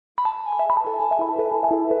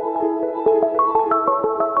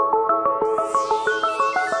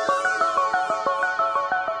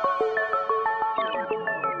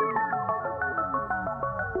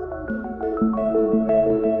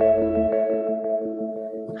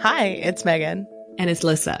Hi, it's Megan. And it's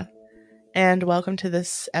Lissa. And welcome to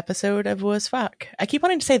this episode of Woo as Fuck. I keep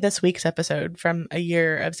wanting to say this week's episode from a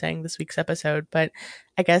year of saying this week's episode, but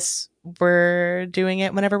I guess we're doing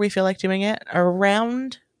it whenever we feel like doing it,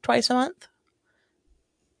 around twice a month.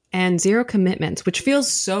 And zero commitments, which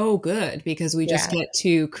feels so good because we just get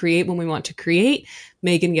to create when we want to create.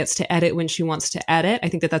 Megan gets to edit when she wants to edit. I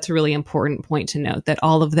think that that's a really important point to note, that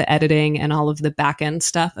all of the editing and all of the back end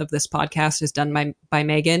stuff of this podcast is done by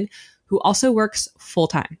Megan, who also works full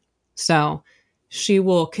time. So she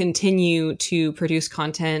will continue to produce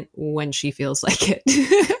content when she feels like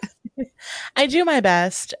it. I do my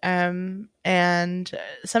best, and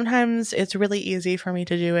sometimes it's really easy for me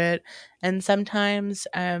to do it, and sometimes,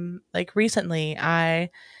 like recently, I've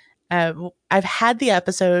had the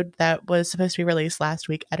episode that was supposed to be released last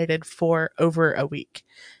week edited for over a week,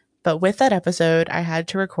 but with that episode, I had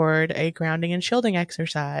to record a grounding and shielding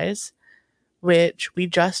exercise, which we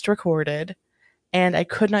just recorded, and I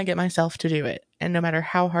could not get myself to do it, and no matter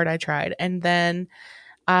how hard I tried, and then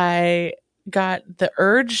I got the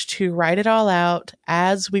urge to write it all out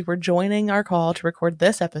as we were joining our call to record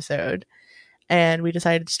this episode. And we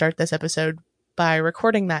decided to start this episode by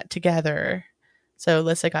recording that together. So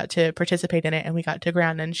Lissa got to participate in it and we got to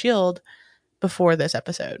ground and shield before this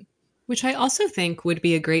episode. Which I also think would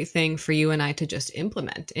be a great thing for you and I to just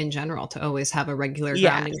implement in general, to always have a regular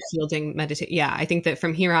grounding, shielding, meditation. Yeah, I think that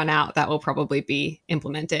from here on out, that will probably be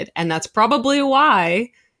implemented. And that's probably why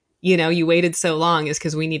you waited so long, is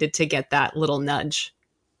because we needed to get that little nudge.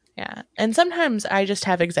 Yeah. And sometimes I just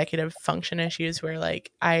have executive function issues where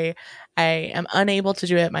like I am unable to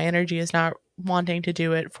do it. My energy is not wanting to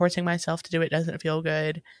do it. Forcing myself to do it doesn't feel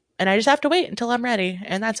good. And I just have to wait until I'm ready.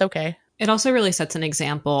 And that's okay. It also really sets an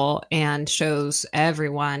example and shows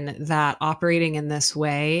everyone that operating in this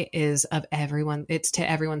way is of everyone. It's to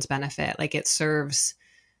everyone's benefit. Like it serves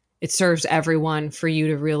everyone for you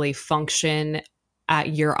to really function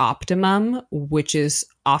at your optimum, which is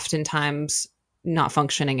oftentimes not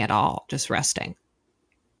functioning at all, just resting.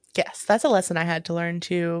 Yes, that's a lesson I had to learn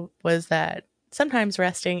too, was that sometimes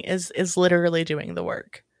resting is literally doing the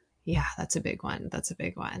work. Yeah, that's a big one.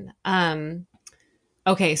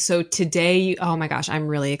 Okay, so today, oh my gosh, I'm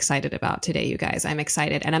really excited about today, you guys. I'm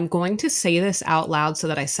excited. And I'm going to say this out loud so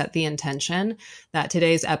that I set the intention that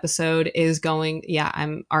today's episode is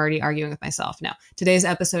I'm already arguing with myself now. Today's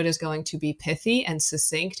episode is going to be pithy and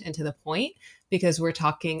succinct and to the point, because we're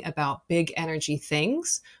talking about big energy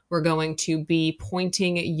things. We're going to be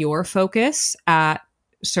pointing your focus at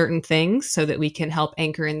certain things so that we can help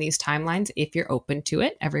anchor in these timelines if you're open to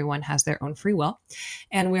it. Everyone has their own free will.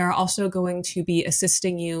 And we are also going to be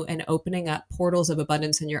assisting you in opening up portals of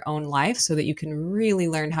abundance in your own life so that you can really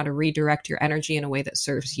learn how to redirect your energy in a way that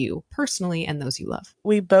serves you personally and those you love.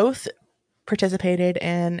 We both participated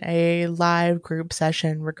in a live group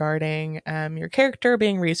session regarding your character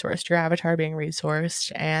being resourced, your avatar being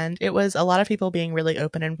resourced. And it was a lot of people being really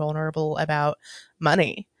open and vulnerable about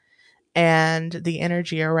money and the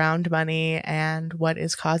energy around money and what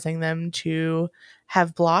is causing them to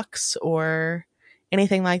have blocks or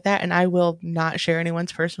anything like that. And I will not share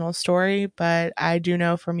anyone's personal story, but I do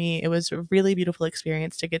know for me, it was a really beautiful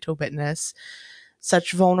experience to get to witness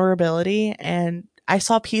such vulnerability. And I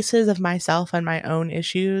saw pieces of myself and my own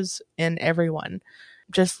issues in everyone.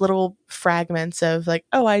 Just little fragments of like,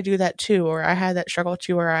 oh, I do that too, or I had that struggle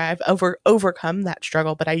too, or I've overcome that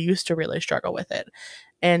struggle, but I used to really struggle with it.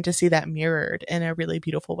 And to see that mirrored in a really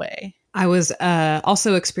beautiful way. I was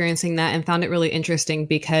also experiencing that and found it really interesting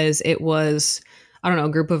because it was, I don't know,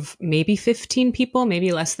 a group of maybe 15 people,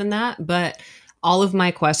 maybe less than that. But all of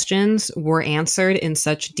my questions were answered in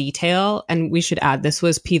such detail. And we should add, this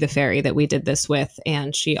was P the Fairy that we did this with,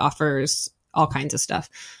 and she offers all kinds of stuff.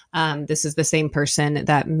 This is the same person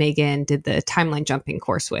that Megan did the timeline jumping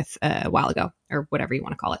course with a while ago, or whatever you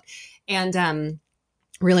want to call it. And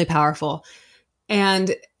really powerful.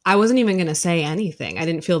 And I wasn't even going to say anything. I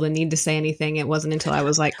didn't feel the need to say anything. It wasn't until I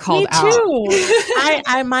was like called out. Me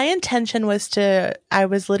too. My intention was I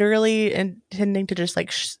was literally intending to just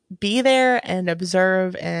like be there and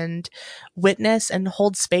observe and witness and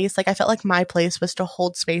hold space. Like I felt like my place was to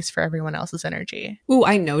hold space for everyone else's energy. Ooh,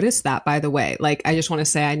 I noticed that, by the way. Like, I just want to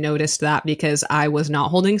say I noticed that because I was not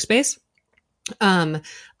holding space. um,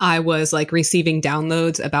 I was like receiving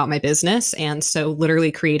downloads about my business. And so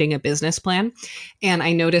literally creating a business plan. And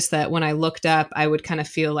I noticed that when I looked up, I would kind of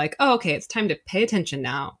feel like, oh, okay, it's time to pay attention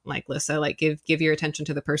now. Like Lissa, like give your attention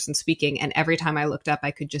to the person speaking. And every time I looked up,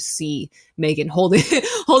 I could just see Megan holding,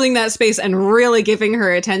 holding that space and really giving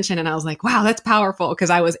her attention. And I was like, wow, that's powerful because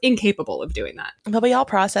I was incapable of doing that. But we all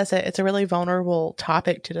process it. It's a really vulnerable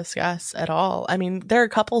topic to discuss at all. I mean, there are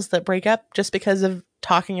couples that break up just because of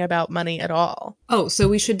talking about money at all. Oh, so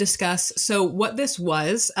we should discuss. So what this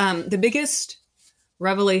was, the biggest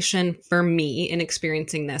revelation for me in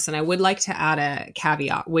experiencing this, and I would like to add a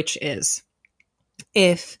caveat, which is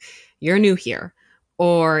if you're new here,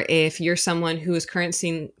 or if you're someone who is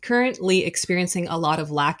currently experiencing a lot of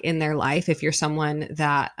lack in their life, if you're someone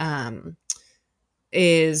that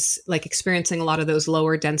is like experiencing a lot of those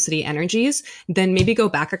lower density energies, then maybe go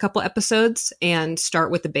back a couple episodes and start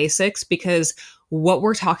with the basics, because what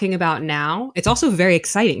we're talking about now, it's also very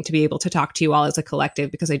exciting to be able to talk to you all as a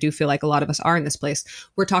collective, because I do feel like a lot of us are in this place.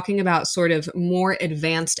 We're talking about sort of more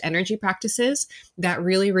advanced energy practices that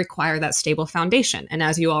really require that stable foundation. And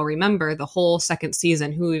as you all remember, the whole second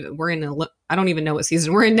season, I don't even know what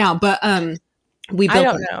season we're in now, but we built. I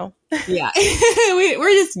don't know. Yeah,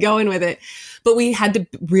 we're just going with it. But we had to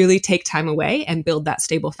really take time away and build that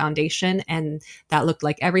stable foundation. And that looked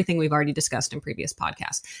like everything we've already discussed in previous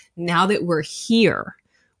podcasts. Now that we're here,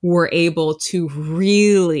 we're able to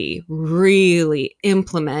really, really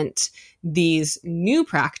implement these new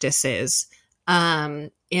practices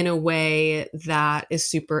in a way that is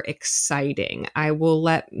super exciting. I will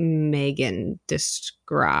let Megan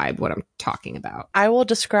describe what I'm talking about. I will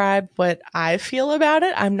describe what I feel about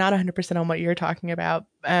it. I'm not 100% on what you're talking about,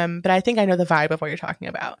 but I think I know the vibe of what you're talking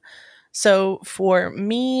about. So for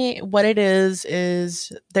me, what it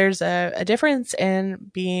is there's a difference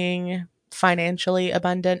in being financially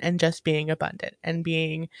abundant and just being abundant, and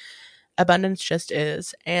being abundance just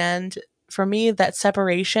is. And for me, that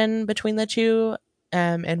separation between the two,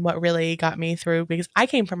 and what really got me through, because I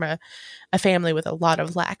came from a family with a lot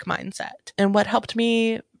of lack mindset. And what helped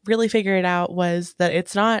me really figure it out was that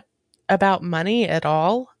it's not about money at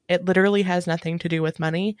all. It literally has nothing to do with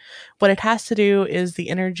money. What it has to do is the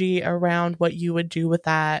energy around what you would do with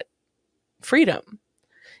that freedom.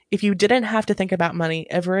 If you didn't have to think about money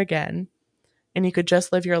ever again and you could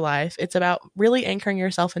just live your life, it's about really anchoring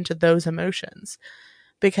yourself into those emotions,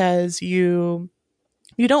 because you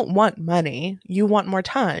don't want money. You want more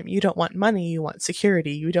time. You don't want money. You want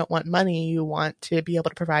security. You don't want money. You want to be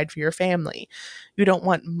able to provide for your family. You don't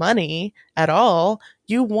want money at all.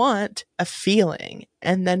 You want a feeling,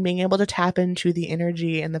 and then being able to tap into the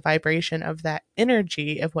energy and the vibration of that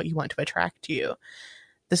energy of what you want to attract to you.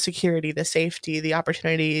 The security, the safety, the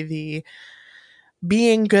opportunity, the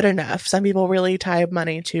being good enough. Some people really tie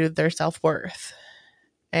money to their self-worth.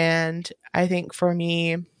 And I think for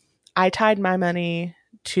me, I tied my money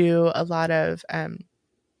to a lot of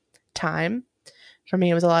time. For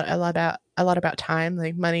me, it was a lot about time.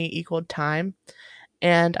 Like money equaled time,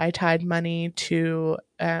 and I tied money to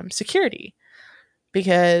security,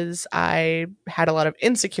 because I had a lot of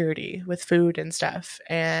insecurity with food and stuff,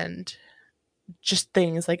 and just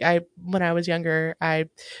things like when I was younger, I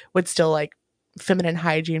would still like feminine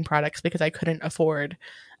hygiene products because I couldn't afford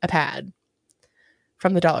a pad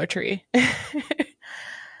from the Dollar Tree.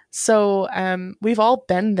 So we've all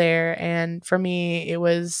been there, and for me, it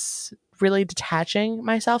was really detaching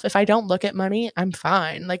myself. If I don't look at money, I'm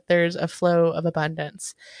fine. Like there's a flow of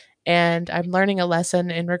abundance, and I'm learning a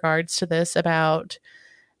lesson in regards to this about.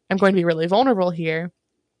 I'm going to be really vulnerable here.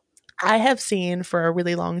 I have seen for a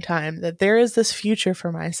really long time that there is this future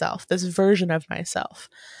for myself, this version of myself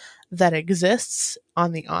that exists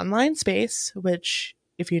on the online space, which,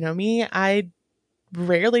 if you know me, I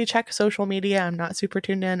rarely check social media. I'm not super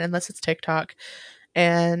tuned in unless it's TikTok.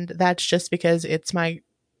 And that's just because it's my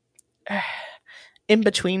in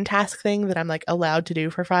between task thing that I'm like allowed to do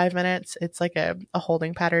for 5 minutes. It's like a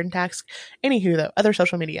holding pattern task. Anywho, though, other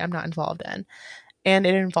social media I'm not involved in. And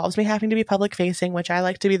it involves me having to be public facing, which I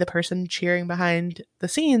like to be the person cheering behind the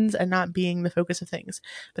scenes and not being the focus of things.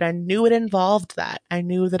 But I knew it involved that. I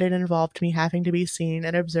knew that it involved me having to be seen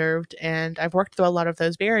and observed. And I've worked through a lot of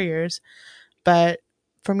those barriers. But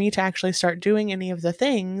for me to actually start doing any of the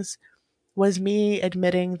things was me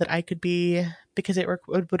admitting that I could be, because it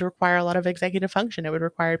would require a lot of executive function. It would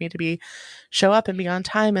require me to show up and be on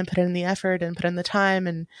time and put in the effort and put in the time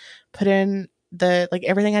and put in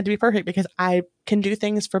everything had to be perfect, because I can do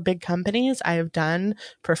things for big companies. I have done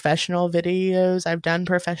professional videos. I've done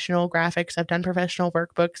professional graphics. I've done professional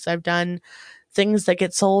workbooks. I've done things that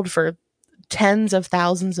get sold for tens of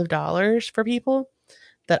thousands of dollars for people.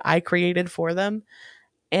 that I created for them.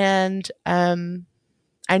 And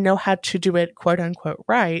I know how to do it quote unquote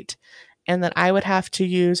right, and that I would have to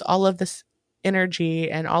use all of this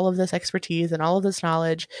energy and all of this expertise and all of this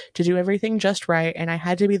knowledge to do everything just right. And I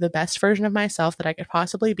had to be the best version of myself that I could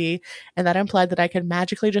possibly be. And that implied that I could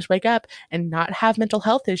magically just wake up and not have mental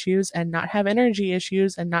health issues and not have energy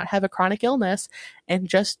issues and not have a chronic illness and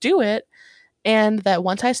just do it. And that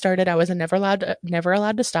once I started, I was never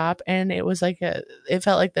allowed to stop. And it was like it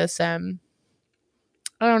felt like this, I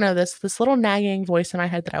don't know, this little nagging voice in my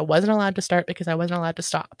head that I wasn't allowed to start because I wasn't allowed to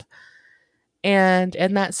stop. And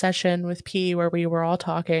in that session with P where we were all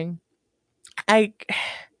talking, I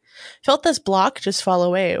felt this block just fall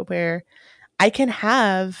away where I can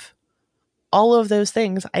have all of those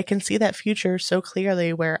things. I can see that future so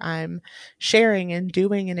clearly where I'm sharing and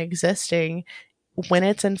doing and existing when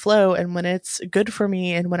it's in flow and when it's good for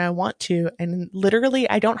me and when I want to. And literally,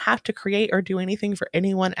 I don't have to create or do anything for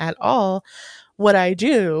anyone at all. What I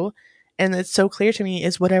do, and it's so clear to me,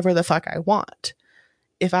 is whatever the fuck I want.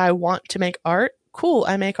 If I want to make art, cool,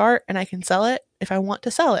 I make art and I can sell it if I want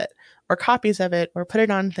to sell it, or copies of it, or put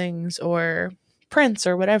it on things, or prints,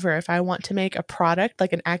 or whatever. If I want to make a product,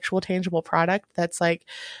 like an actual tangible product that's like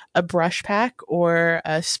a brush pack, or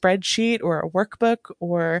a spreadsheet, or a workbook,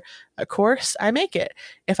 or a course, I make it.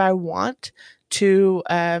 If I want to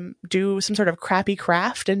do some sort of crappy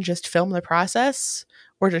craft and just film the process,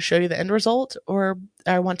 or to show you the end result, or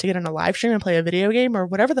I want to get on a live stream and play a video game, or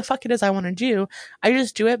whatever the fuck it is I want to do, I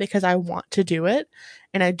just do it because I want to do it,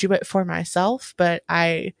 and I do it for myself, but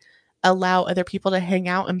I allow other people to hang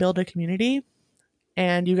out and build a community,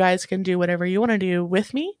 and you guys can do whatever you want to do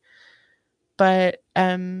with me. But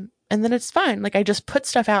and then it's fine. Like, I just put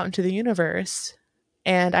stuff out into the universe,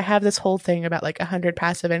 and I have this whole thing about like 100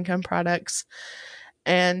 passive income products,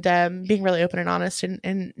 and being really open and honest,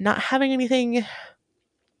 and not having anything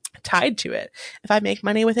tied to it. If I make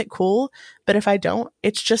money with it, cool. But if I don't,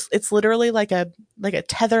 it's literally like a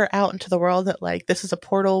tether out into the world that, like, this is a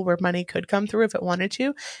portal where money could come through if it wanted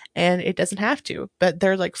to, and it doesn't have to. But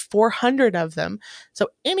there's like 400 of them, so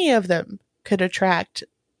any of them could attract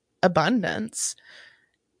abundance,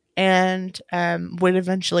 and would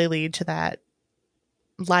eventually lead to that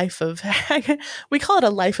life of we call it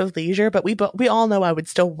a life of leisure, but we all know I would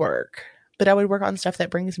still work, but I would work on stuff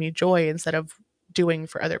that brings me joy instead of doing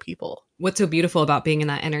for other people. What's so beautiful about being in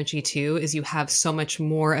that energy too is you have so much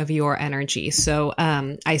more of your energy. So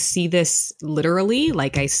I see this literally,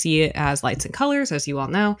 like I see it as lights and colors, as you all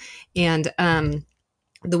know. And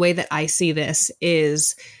the way that I see this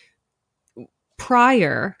is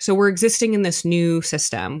prior. So we're existing in this new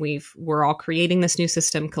system. We're all creating this new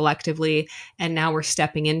system collectively, and now we're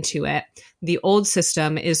stepping into it. The old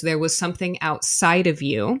system is there was something outside of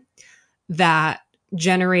you that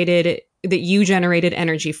you generated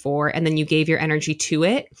energy for, and then you gave your energy to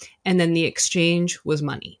it, and then the exchange was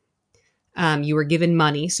money. You were given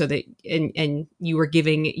money so that, and you were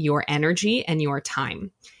giving your energy and your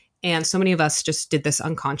time. And so many of us just did this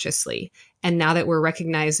unconsciously. And now that we're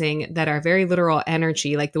recognizing that our very literal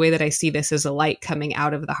energy, like the way that I see this is a light coming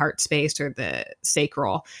out of the heart space or the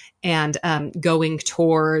sacral and going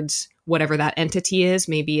towards whatever that entity is.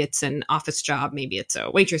 Maybe it's an office job, maybe it's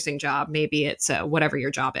a waitressing job, maybe it's whatever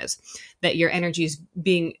your job is, that your energy is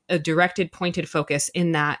being a directed, pointed focus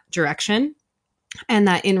in that direction. And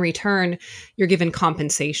that in return, you're given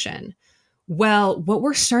compensation. Well, what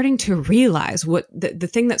we're starting to realize, what the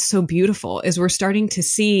thing that's so beautiful is we're starting to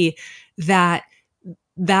see that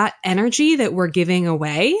energy that we're giving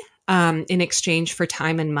away in exchange for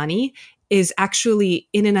time and money is actually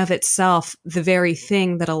in and of itself the very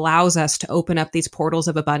thing that allows us to open up these portals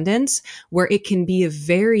of abundance where it can be a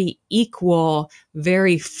very equal,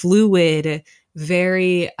 very fluid,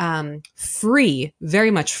 very free, very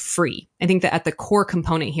much free. I think that at the core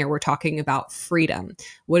component here, we're talking about freedom.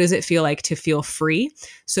 What does it feel like to feel free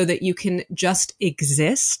so that you can just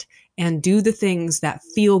exist and do the things that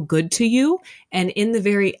feel good to you? And in the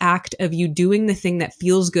very act of you doing the thing that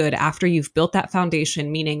feels good after you've built that foundation,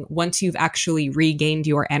 meaning once you've actually regained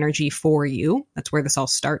your energy for you, that's where this all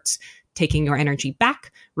starts, taking your energy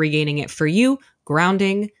back, regaining it for you,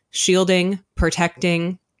 grounding, shielding,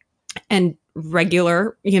 protecting, and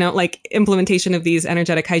regular, like implementation of these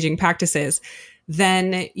energetic hygiene practices,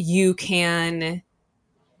 then you can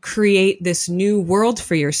create this new world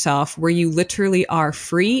for yourself where you literally are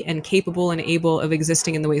free and capable and able of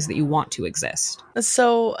existing in the ways that you want to exist.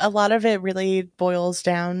 So a lot of it really boils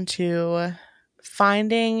down to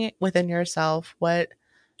finding within yourself what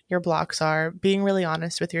your blocks are, being really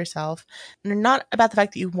honest with yourself, and not about the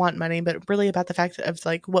fact that you want money, but really about the fact of,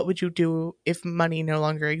 like, what would you do if money no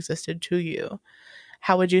longer existed to you?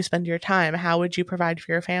 How would you spend your time? How would you provide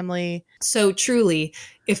for your family? So truly,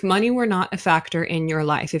 if money were not a factor in your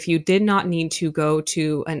life, if you did not need to go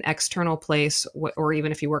to an external place, or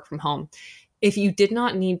even if you work from home, if you did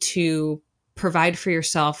not need to provide for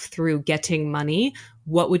yourself through getting money,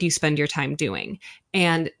 what would you spend your time doing?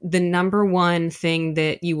 And the number one thing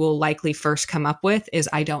that you will likely first come up with is,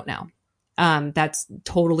 I don't know. That's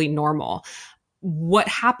totally normal. What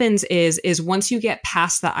happens is once you get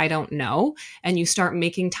past the I don't know and you start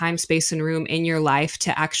making time, space, and room in your life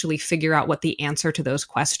to actually figure out what the answer to those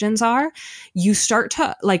questions are, you start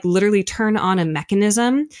to like literally turn on a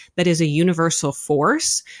mechanism that is a universal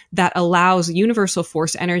force that allows universal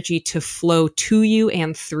force energy to flow to you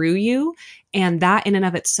and through you. And that in and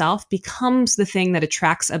of itself becomes the thing that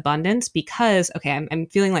attracts abundance because, okay, I'm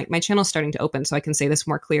feeling like my channel's starting to open so I can say this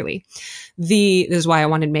more clearly. This is why I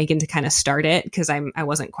wanted Megan to kind of start it because I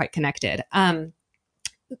wasn't quite connected.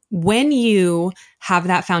 When you have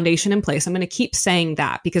that foundation in place, I'm going to keep saying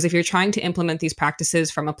that because if you're trying to implement these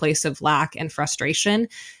practices from a place of lack and frustration,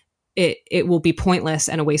 it will be pointless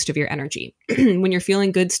and a waste of your energy. When you're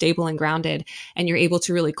feeling good, stable, and grounded, and you're able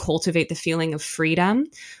to really cultivate the feeling of freedom,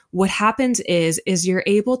 what happens is you're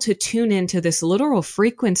able to tune into this literal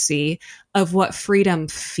frequency of what freedom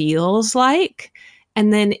feels like.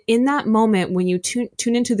 And then in that moment, when you tune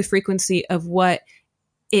into the frequency of what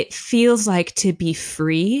it feels like to be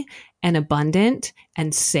free and abundant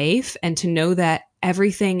and safe and to know that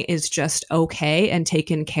everything is just okay and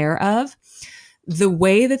taken care of, the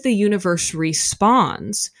way that the universe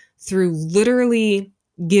responds through literally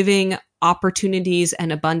giving opportunities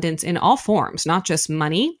and abundance in all forms, not just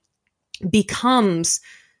money, becomes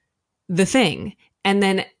the thing. And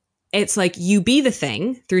then it's like you be the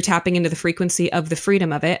thing through tapping into the frequency of the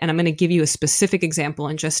freedom of it. And I'm going to give you a specific example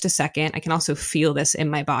in just a second. I can also feel this in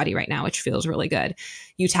my body right now, which feels really good.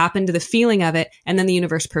 You tap into the feeling of it, and then the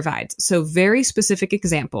universe provides. So very specific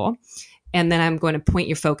example. And then I'm going to point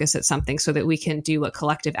your focus at something so that we can do a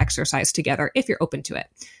collective exercise together if you're open to it.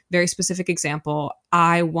 Very specific example. When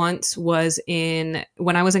I was in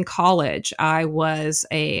college, I was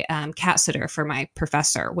a cat sitter for my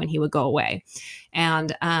professor when he would go away.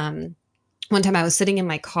 And one time I was sitting in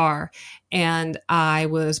my car and I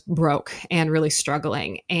was broke and really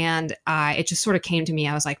struggling. And it just sort of came to me.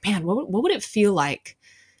 I was like, man, what would it feel like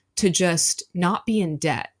to just not be in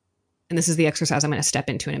debt? And this is the exercise I'm going to step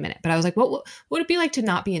into in a minute. But I was like, what would it be like to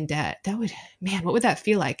not be in debt? What would that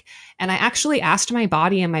feel like? And I actually asked my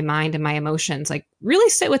body and my mind and my emotions, like really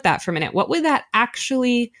sit with that for a minute. What would that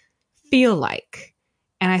actually feel like?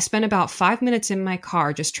 And I spent about 5 minutes in my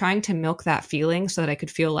car just trying to milk that feeling so that I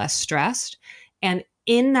could feel less stressed. And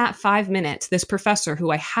in that 5 minutes, this professor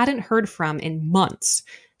who I hadn't heard from in months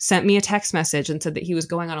sent me a text message and said that he was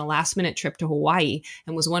going on a last minute trip to Hawaii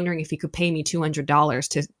and was wondering if he could pay me $200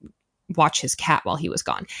 to watch his cat while he was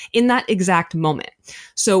gone in that exact moment.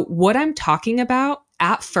 So what I'm talking about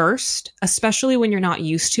at first, especially when you're not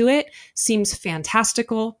used to it, seems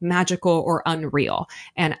fantastical, magical, or unreal.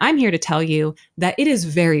 And I'm here to tell you that it is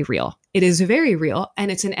very real. It is very real.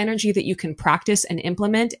 And it's an energy that you can practice and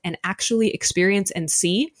implement and actually experience and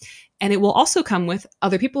see. And it will also come with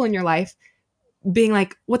other people in your life being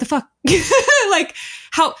like, what the fuck? Like,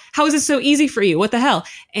 how is this so easy for you? What the hell?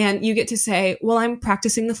 And you get to say, well, I'm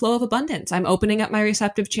practicing the flow of abundance. I'm opening up my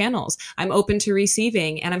receptive channels. I'm open to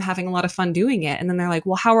receiving and I'm having a lot of fun doing it. And then they're like,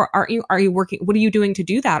 well, are you working? What are you doing to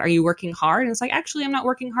do that? Are you working hard? And it's like, actually, I'm not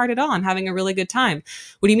working hard at all. I'm having a really good time.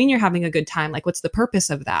 What do you mean you're having a good time? Like, what's the purpose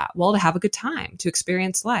of that? Well, to have a good time, to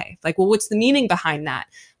experience life. Like, well, what's the meaning behind that?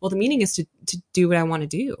 Well, the meaning is to do what I want to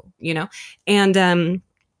do, you know? And,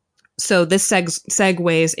 so this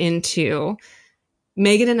segues into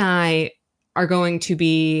Megan and I are going to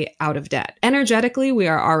be out of debt. Energetically, we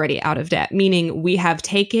are already out of debt, meaning we have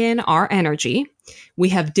taken our energy, we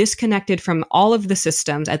have disconnected from all of the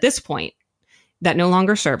systems at this point that no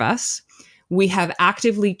longer serve us. We have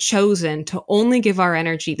actively chosen to only give our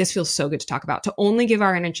energy. This feels so good to talk about, to only give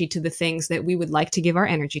our energy to the things that we would like to give our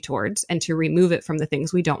energy towards and to remove it from the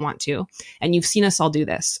things we don't want to. And you've seen us all do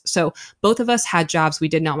this. So both of us had jobs we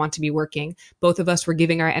did not want to be working. Both of us were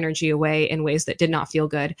giving our energy away in ways that did not feel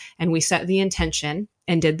good. And we set the intention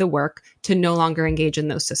and did the work to no longer engage in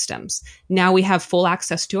those systems. Now we have full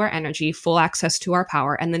access to our energy, full access to our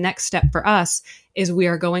power. And the next step for us is we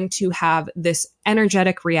are going to have this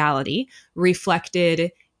energetic reality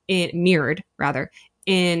mirrored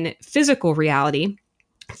in physical reality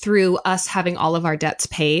through us having all of our debts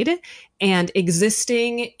paid and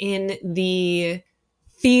existing in the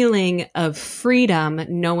feeling of freedom,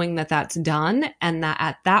 knowing that that's done and that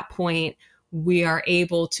at that point, we are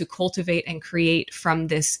able to cultivate and create from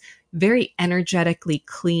this very energetically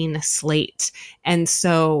clean slate. And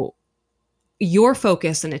so your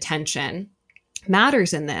focus and attention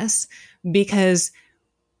matters in this because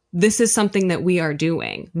this is something that we are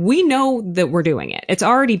doing. We know that we're doing it. It's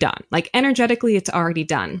already done. Like energetically, it's already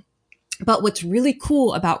done. But what's really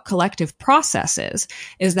cool about collective processes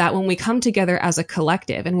is that when we come together as a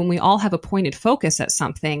collective and when we all have a pointed focus at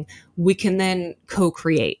something, we can then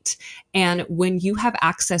co-create. And when you have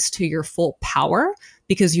access to your full power,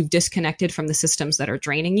 because you've disconnected from the systems that are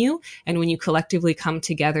draining you, and when you collectively come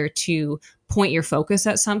together to point your focus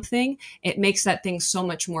at something, it makes that thing so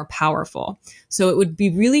much more powerful. So it would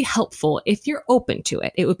be really helpful if you're open to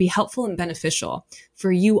it. It would be helpful and beneficial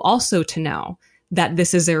for you also to know that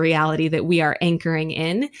this is a reality that we are anchoring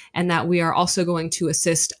in, and that we are also going to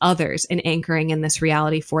assist others in anchoring in this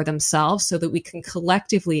reality for themselves so that we can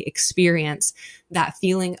collectively experience that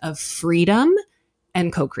feeling of freedom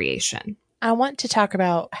and co-creation. I want to talk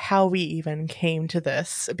about how we even came to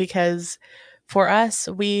this, because for us,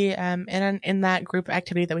 we in that group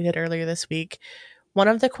activity that we did earlier this week, one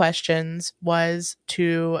of the questions was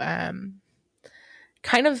to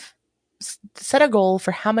kind of set a goal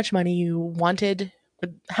for how much money you wanted,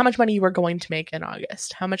 how much money you were going to make in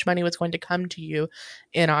August, how much money was going to come to you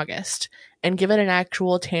in August, and give it an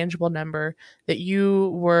actual tangible number that you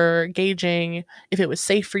were gauging if it was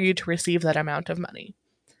safe for you to receive that amount of money,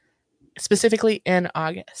 specifically in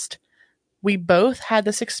August. We both had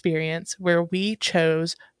this experience where we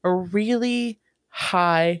chose a really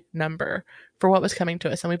high number for what was coming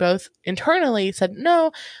to us. And we both internally said,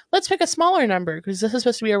 no, let's pick a smaller number because this is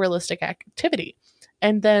supposed to be a realistic activity.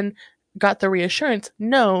 And then got the reassurance,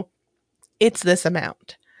 no, it's this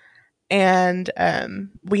amount. And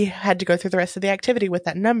we had to go through the rest of the activity with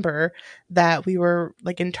that number that we were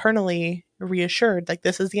like internally reassured, like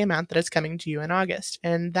this is the amount that is coming to you in August.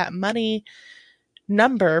 And that money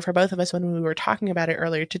number for both of us when we were talking about it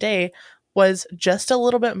earlier today was just a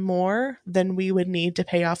little bit more than we would need to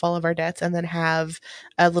pay off all of our debts and then have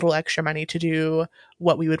a little extra money to do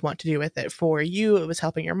what we would want to do with it. For you, it was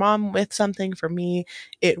helping your mom with something. For me,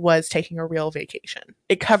 it was taking a real vacation.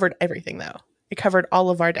 It covered everything though. It covered all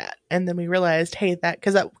of our debt. And then we realized, hey,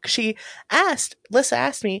 Lissa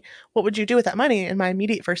asked me, what would you do with that money? And my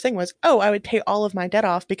immediate first thing was, oh, I would pay all of my debt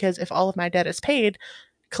off, because if all of my debt is paid,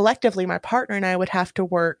 collectively, my partner and I would have to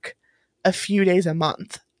work a few days a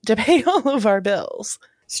month to pay all of our bills.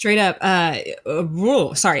 Straight up.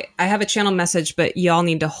 Sorry, I have a channel message, but y'all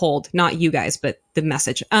need to hold. Not you guys, but the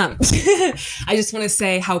message. I just want to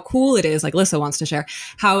say how cool it is. Like Lissa wants to share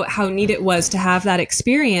how neat it was to have that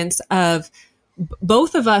experience of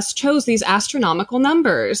both of us chose these astronomical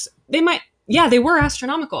numbers. They were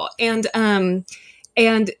astronomical,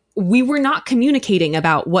 and we were not communicating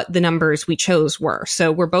about what the numbers we chose were.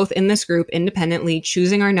 So we're both in this group independently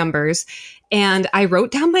choosing our numbers. And I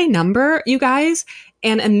wrote down my number, you guys,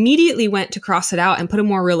 and immediately went to cross it out and put a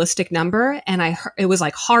more realistic number. And it was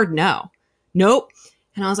like hard no. Nope.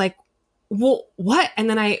 And I was like, well, what? And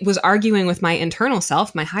then I was arguing with my internal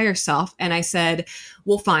self, my higher self. And I said,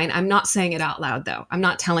 well, fine. I'm not saying it out loud though. I'm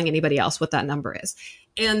not telling anybody else what that number is.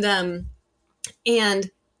 And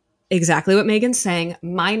exactly what Megan's saying.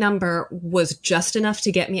 My number was just enough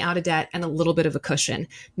to get me out of debt and a little bit of a cushion.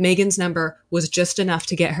 Megan's number was just enough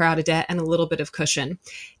to get her out of debt and a little bit of cushion.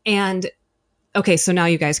 And okay, so now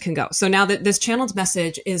you guys can go. So now that this channel's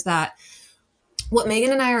message is that what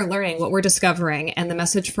Megan and I are learning, what we're discovering, and the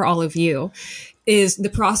message for all of you is the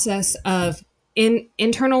process of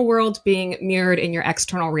internal world being mirrored in your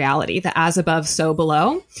external reality, the as above, so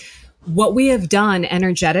below. What we have done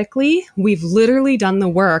energetically, we've literally done the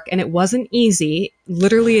work, and it wasn't easy.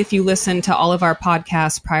 Literally, if you listen to all of our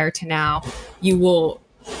podcasts prior to now, you will...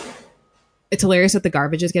 It's hilarious that the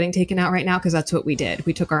garbage is getting taken out right now, because that's what we did.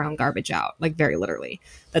 We took our own garbage out, like very literally.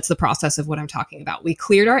 That's the process of what I'm talking about. We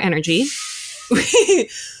cleared our energy.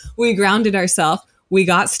 We grounded ourselves. We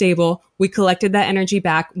got stable. We collected that energy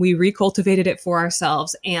back. We recultivated it for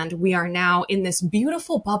ourselves. And we are now in this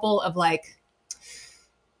beautiful bubble of like...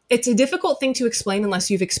 It's a difficult thing to explain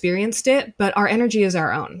unless you've experienced it, but our energy is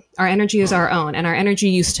our own. Our energy is our own, and our energy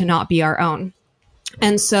used to not be our own.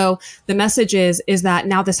 And so the message is that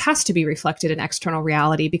now this has to be reflected in external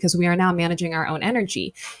reality, because we are now managing our own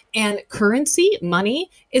energy. And currency,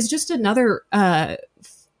 money, is just another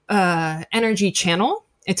energy channel.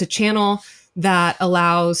 It's a channel that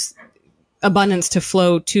allows abundance to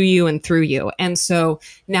flow to you and through you. And so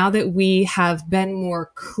now that we have been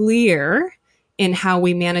more clear in how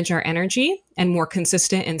we manage our energy and more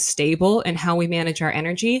consistent and stable in how we manage our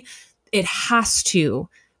energy, it has to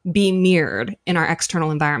be mirrored in our external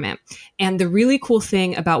environment. And the really cool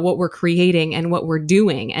thing about what we're creating and what we're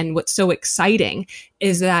doing and what's so exciting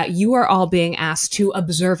is that you are all being asked to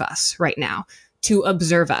observe us right now, to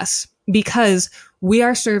observe us, because we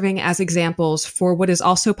are serving as examples for what is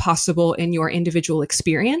also possible in your individual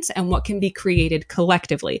experience and what can be created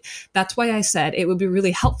collectively. That's why I said it would be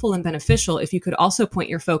really helpful and beneficial if you could also point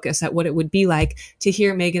your focus at what it would be like to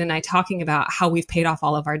hear Megan and I talking about how we've paid off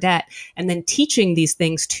all of our debt and then teaching these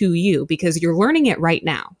things to you, because you're learning it right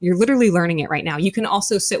now. You're literally learning it right now. You can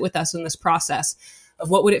also sit with us in this process of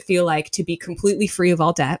what would it feel like to be completely free of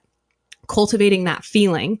all debt, cultivating that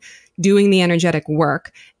feeling, doing the energetic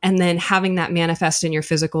work, and then having that manifest in your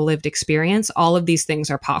physical lived experience. All of these things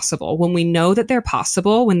are possible. When we know that they're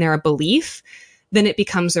possible, when they're a belief, then it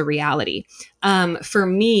becomes a reality. For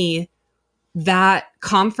me, that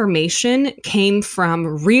confirmation came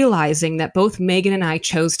from realizing that both Megan and I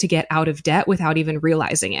chose to get out of debt without even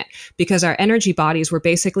realizing it, because our energy bodies were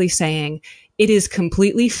basically saying, it is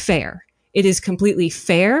completely fair. It is completely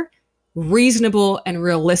fair, reasonable, and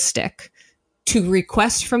realistic to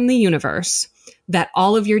request from the universe that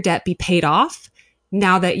all of your debt be paid off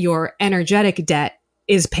now that your energetic debt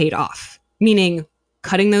is paid off, meaning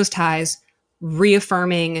cutting those ties,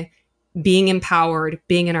 reaffirming, being empowered,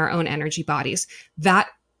 being in our own energy bodies. That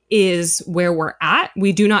is where we're at.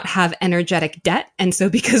 We do not have energetic debt. And so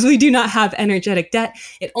because we do not have energetic debt,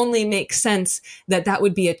 it only makes sense that that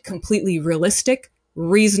would be a completely realistic,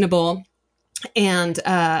 reasonable, and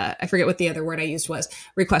I forget what the other word I used was,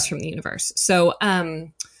 request from the universe. So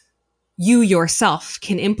you yourself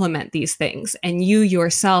can implement these things and you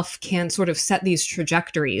yourself can sort of set these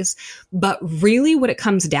trajectories. But really what it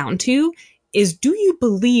comes down to is, do you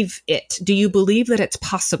believe it? Do you believe that it's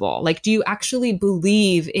possible? Like, do you actually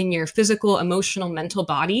believe in your physical, emotional, mental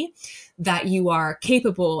body that you are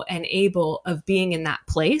capable and able of being in that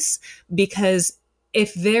place? Because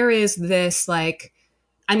if there is this like,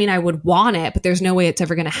 I mean, I would want it, but there's no way it's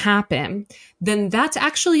ever going to happen, then that's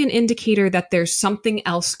actually an indicator that there's something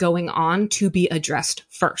else going on to be addressed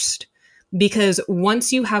first. Because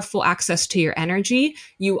once you have full access to your energy,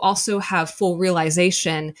 you also have full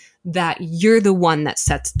realization that you're the one that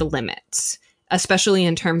sets the limits, especially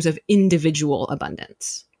in terms of individual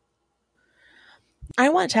abundance. I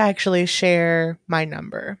want to actually share my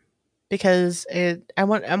number because I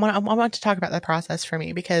want to talk about that process for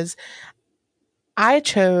me, because I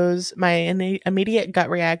chose, my immediate gut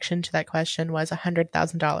reaction to that question was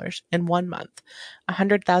 $100,000 in 1 month,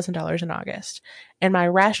 $100,000 in August. And my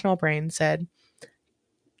rational brain said,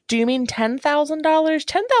 do you mean $10,000?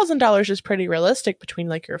 $10,000 is pretty realistic between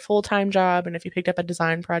like your full-time job and if you picked up a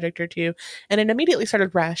design project or two. And it immediately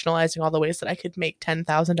started rationalizing all the ways that I could make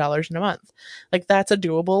 $10,000 in a month. Like, that's a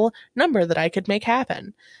doable number that I could make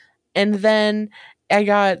happen. And then I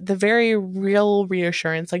got the very real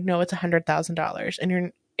reassurance, like, no, it's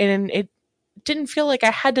 $100,000. And it didn't feel like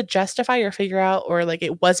I had to justify or figure out, or like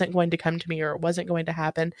it wasn't going to come to me or it wasn't going to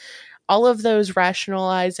happen. All of those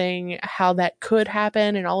rationalizing how that could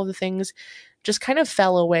happen and all of the things just kind of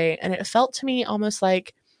fell away. And it felt to me almost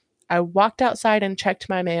like I walked outside and checked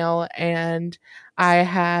my mail and I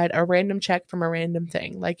had a random check from a random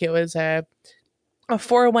thing. Like, it was a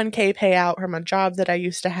 401k payout from a job that I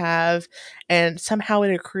used to have, and somehow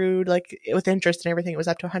it accrued, like with interest and everything. It was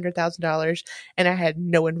up to $100,000, and I had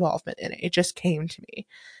no involvement in it. It just came to me.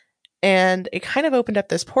 And it kind of opened up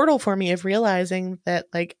this portal for me of realizing that,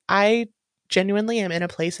 like, I genuinely am in a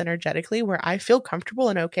place energetically where I feel comfortable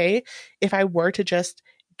and okay. If I were to just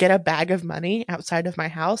get a bag of money outside of my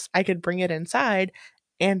house, I could bring it inside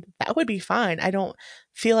and that would be fine. I don't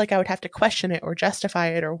feel like I would have to question it or justify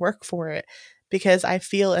it or work for it, because I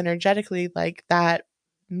feel energetically like that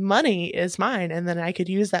money is mine and then I could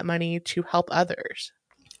use that money to help others.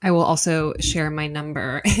 I will also share my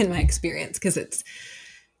number and my experience because it's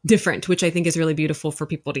different, which I think is really beautiful for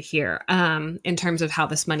people to hear in terms of how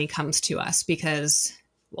this money comes to us, because,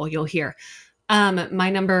 well, you'll hear. My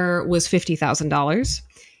number was $50,000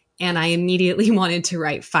 and I immediately wanted to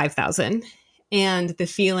write 5,000. And the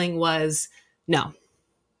feeling was no,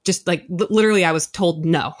 just like literally I was told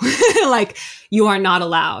no, like you are not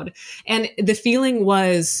allowed. And the feeling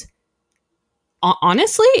was,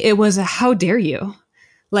 honestly, it was a, how dare you?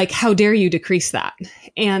 Like, how dare you decrease that?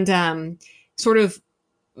 And sort of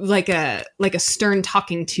like a stern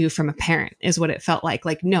talking to from a parent is what it felt like.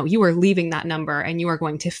 Like, no, you are leaving that number and you are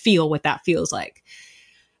going to feel what that feels like.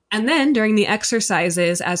 And then during the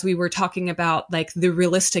exercises, as we were talking about like the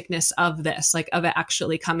realisticness of this, like of it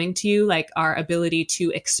actually coming to you, like our ability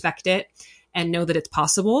to expect it and know that it's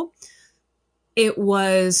possible, it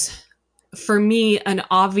was for me, an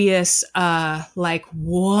obvious, like,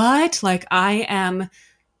 what? Like, I am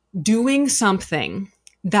doing something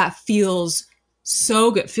that feels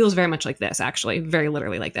so good, feels very much like this, actually, very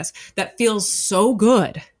literally like this, that feels so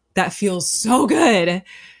good, that feels so good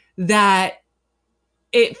that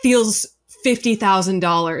it feels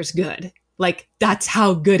 $50,000 good. Like, that's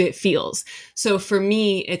how good it feels. So for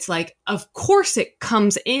me, it's like, of course it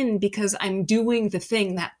comes in because I'm doing the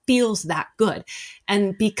thing that feels that good.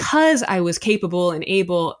 And because I was capable and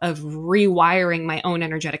able of rewiring my own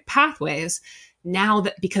energetic pathways, now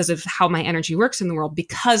that because of how my energy works in the world,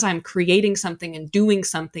 because I'm creating something and doing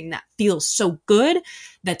something that feels so good,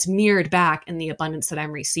 that's mirrored back in the abundance that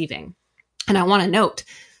I'm receiving. And I want to note,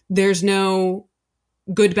 there's no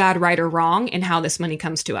good, bad, right, or wrong in how this money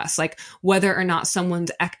comes to us. Like, whether or not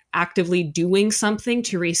someone's actively doing something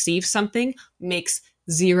to receive something makes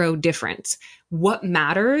zero difference. What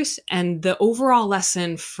matters, and the overall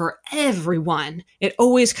lesson for everyone, it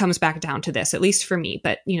always comes back down to this, at least for me,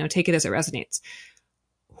 but take it as it resonates.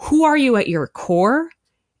 Who are you at your core?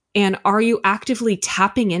 And are you actively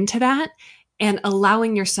tapping into that and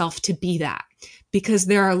allowing yourself to be that? Because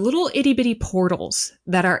there are little itty bitty portals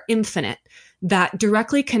that are infinite that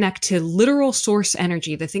directly connect to literal source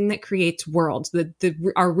energy, the thing that creates worlds,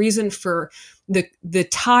 our reason for the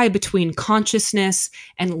tie between consciousness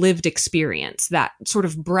and lived experience, that sort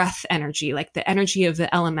of breath energy, like the energy of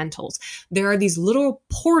the elementals. There are these little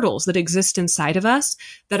portals that exist inside of us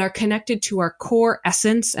that are connected to our core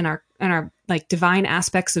essence and our like divine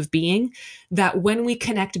aspects of being, that when we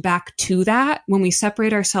connect back to that, when we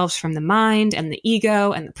separate ourselves from the mind and the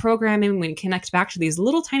ego and the programming, when we connect back to these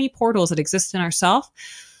little tiny portals that exist in ourselves,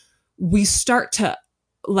 we start to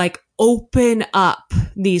like open up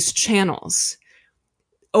these channels,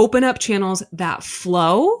 open up channels that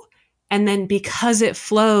flow. And then because it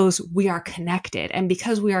flows, we are connected. And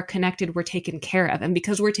because we are connected, we're taken care of. And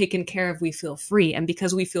because we're taken care of, we feel free. And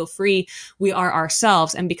because we feel free, we are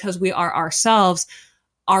ourselves. And because we are ourselves,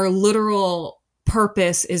 our literal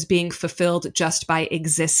purpose is being fulfilled just by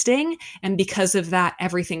existing. And because of that,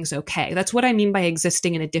 everything's okay. That's what I mean by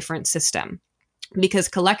existing in a different system. Because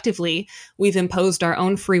collectively, we've imposed our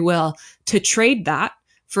own free will to trade that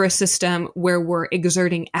for a system where we're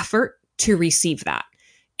exerting effort to receive that.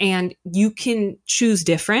 And you can choose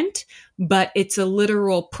different, but it's a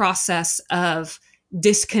literal process of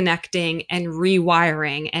disconnecting and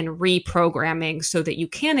rewiring and reprogramming so that you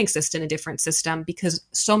can exist in a different system, because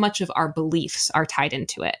so much of our beliefs are tied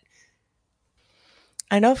into it.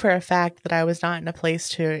 I know for a fact that I was not in a place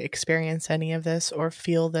to experience any of this or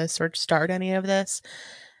feel this or start any of this.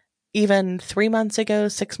 Even 3 months ago,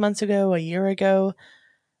 6 months ago, a year ago,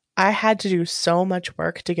 I had to do so much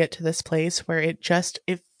work to get to this place where it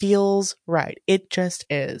feels right. It just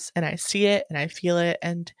is. And I see it and I feel it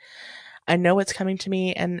and I know it's coming to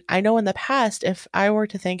me. And I know in the past, if I were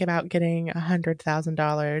to think about getting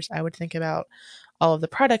 $100,000, I would think about all of the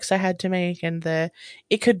products I had to make and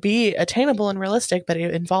it could be attainable and realistic, but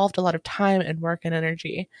it involved a lot of time and work and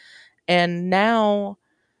energy. And now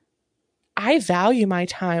I value my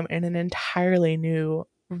time in an entirely new,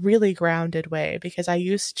 really grounded way because I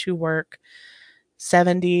used to work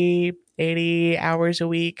 70, 80 hours a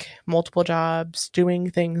week, multiple jobs,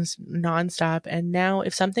 doing things nonstop. And now,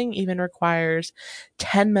 if something even requires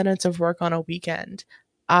 10 minutes of work on a weekend,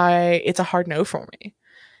 it's a hard no for me.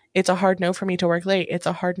 It's a hard no for me to work late. It's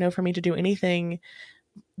a hard no for me to do anything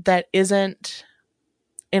that isn't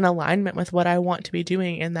in alignment with what I want to be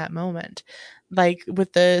doing in that moment. Like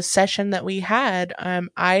with the session that we had,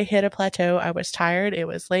 I hit a plateau. I was tired. It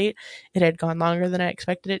was late. It had gone longer than I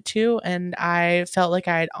expected it to. And I felt like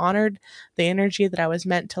I had honored the energy that I was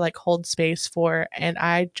meant to like hold space for. And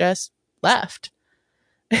I just left.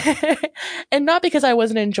 And not because I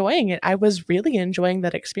wasn't enjoying it. I was really enjoying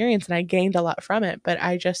that experience and I gained a lot from it. But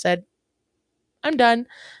I just said, I'm done.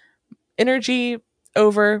 Energy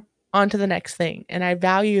over, on to the next thing. And I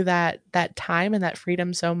value that time and that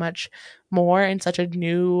freedom so much more in such a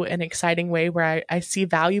new and exciting way where I see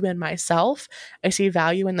value in myself. I see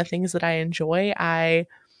value in the things that I enjoy. I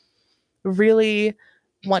really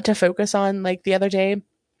want to focus on, like the other day,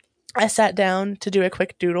 I sat down to do a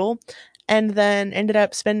quick doodle and then ended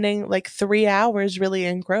up spending like 3 hours really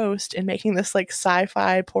engrossed in making this like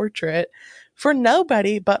sci-fi portrait for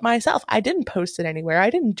nobody but myself. I didn't post it anywhere. I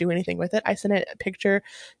didn't do anything with it. I sent a picture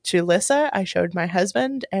to Lissa. I showed my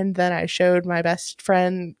husband and then I showed my best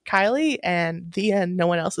friend Kylie, and the end. No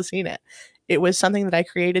one else has seen it. It was something that I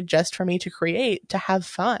created just for me to create, to have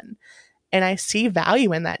fun. And I see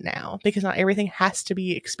value in that now because not everything has to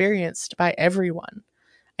be experienced by everyone.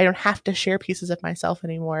 I don't have to share pieces of myself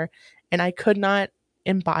anymore. And I could not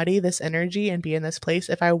embody this energy and be in this place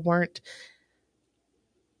if I weren't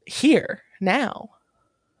here now.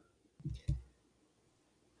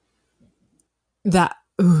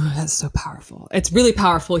 That's so powerful. It's really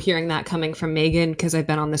powerful hearing that coming from Megan, because I've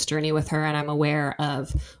been on this journey with her and I'm aware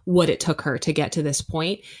of what it took her to get to this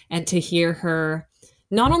point, and to hear her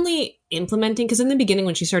not only implementing, because in the beginning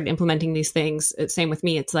when she started implementing these things, same with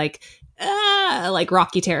me, it's like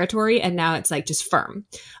rocky territory, and now it's like just firm.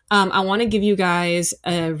 I want to give you guys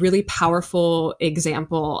a really powerful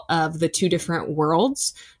example of the two different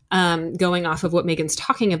worlds, going off of what Megan's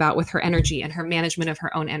talking about with her energy and her management of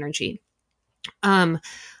her own energy. I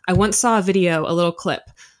once saw a video, a little clip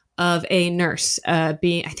of a nurse I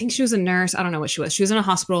think she was a nurse. I don't know what she was. She was in a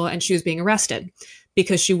hospital and she was being arrested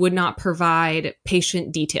because she would not provide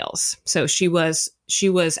patient details. So she was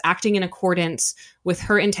acting in accordance with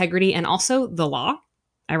her integrity and also the law,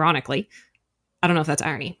 ironically. I don't know if that's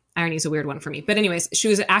irony. Irony is a weird one for me. But anyways, she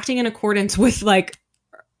was acting in accordance with like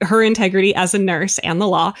her integrity as a nurse and the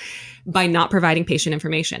law by not providing patient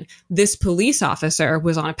information. This police officer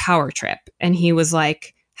was on a power trip and he was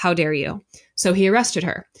like, how dare you? So he arrested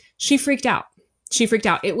her. She freaked out.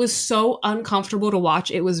 It was so uncomfortable to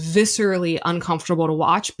watch. It was viscerally uncomfortable to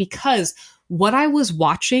watch, because what I was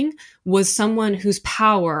watching was someone whose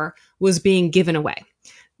power was being given away,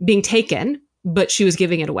 being taken, but she was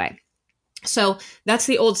giving it away. So that's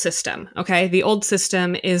the old system. Okay. The old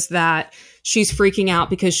system is that she's freaking out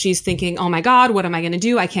because she's thinking, oh my God, what am I going to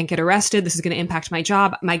do? I can't get arrested. This is going to impact my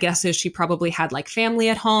job. My guess is she probably had like family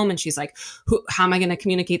at home and she's like, how am I going to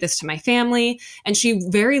communicate this to my family? And she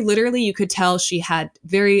very literally, you could tell she had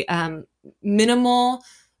very minimal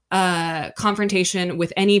confrontation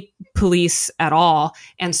with any police at all.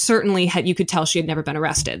 And certainly you could tell she had never been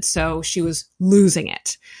arrested. So she was losing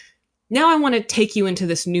it. Now I want to take you into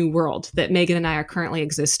this new world that Megan and I are currently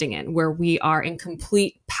existing in, where we are in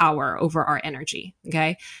complete power over our energy.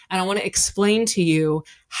 Okay. And I want to explain to you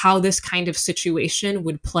how this kind of situation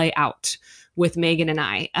would play out with Megan and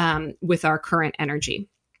I, with our current energy.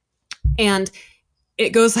 And it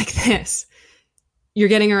goes like this. You're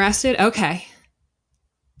getting arrested? Okay.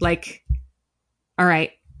 Like, all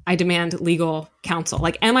right, I demand legal counsel.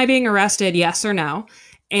 Like, am I being arrested? Yes or no?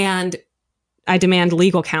 And I demand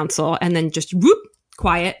legal counsel, and then just whoop,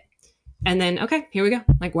 quiet. And then, okay, here we go.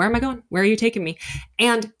 Like, where am I going? Where are you taking me?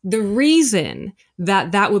 And the reason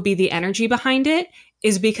that would be the energy behind it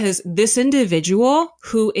is because this individual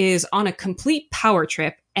who is on a complete power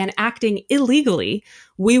trip and acting illegally,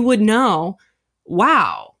 we would know,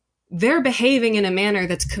 wow, they're behaving in a manner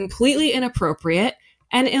that's completely inappropriate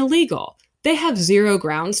and illegal. They have zero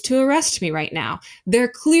grounds to arrest me right now. They're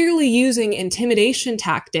clearly using intimidation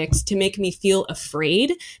tactics to make me feel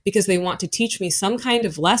afraid because they want to teach me some kind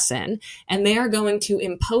of lesson, and they are going to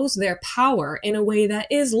impose their power in a way that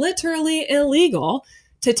is literally illegal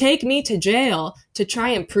to take me to jail to try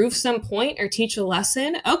and prove some point or teach a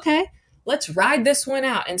lesson. Okay, let's ride this one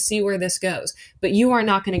out and see where this goes. But you are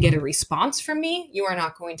not going to get a response from me. You are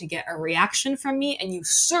not going to get a reaction from me. And you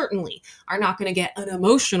certainly are not going to get an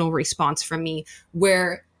emotional response from me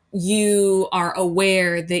where you are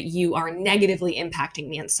aware that you are negatively impacting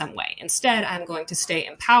me in some way. Instead, I'm going to stay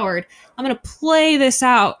empowered. I'm going to play this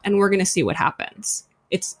out and we're going to see what happens.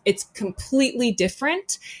 It's completely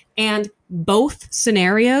different. And both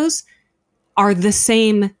scenarios are the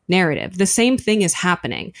same narrative. The same thing is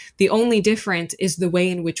happening. The only difference is the way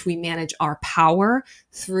in which we manage our power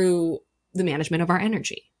through the management of our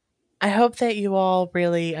energy. I hope that you all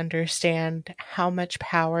really understand how much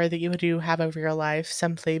power that you do have over your life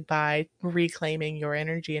simply by reclaiming your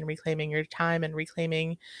energy and reclaiming your time and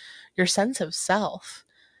reclaiming your sense of self.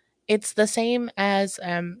 It's the same as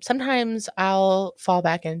sometimes I'll fall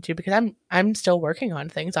back into, because I'm still working on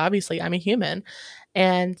things. Obviously, I'm a human,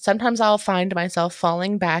 and sometimes I'll find myself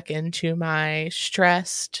falling back into my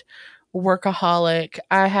stressed workaholic.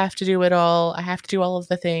 I have to do it all. I have to do all of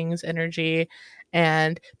the things energy,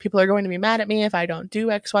 and people are going to be mad at me if I don't do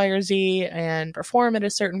X, Y, or Z and perform at a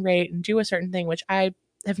certain rate and do a certain thing, which I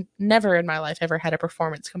have never in my life ever had a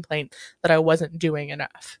performance complaint that I wasn't doing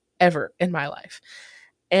enough ever in my life.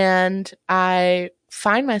 And I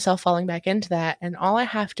find myself falling back into that. And all I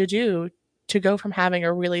have to do to go from having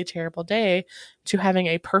a really terrible day to having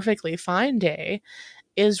a perfectly fine day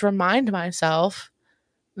is remind myself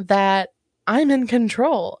that I'm in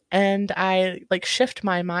control. And I like shift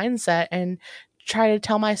my mindset and try to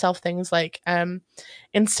tell myself things like,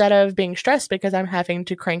 instead of being stressed because I'm having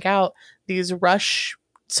to crank out these rush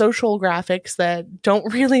social graphics that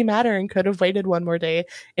don't really matter and could have waited one more day,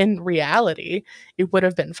 in reality, it would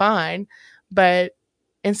have been fine. But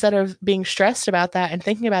instead of being stressed about that and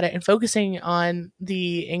thinking about it and focusing on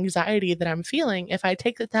the anxiety that I'm feeling, if I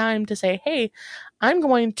take the time to say, hey, I'm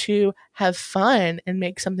going to have fun and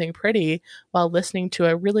make something pretty while listening to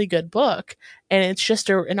a really good book, and it's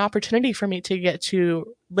just an opportunity for me to get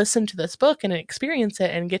to listen to this book and experience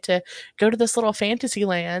it and get to go to this little fantasy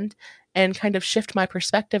land and kind of shift my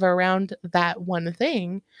perspective around that one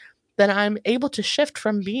thing, then I'm able to shift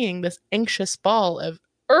from being this anxious ball of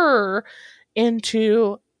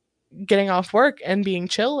into getting off work and being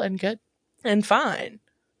chill and good and fine.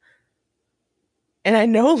 And I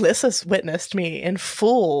know Lissa's witnessed me in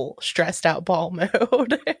full stressed out ball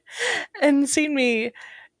mode and seen me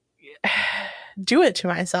do it to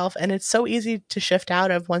myself. And it's so easy to shift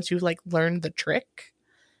out of once you've like learned the trick.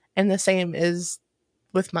 And the same is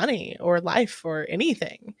with money or life or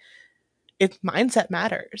anything. It's mindset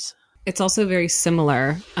matters. It's also very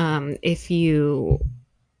similar if you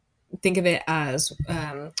think of it as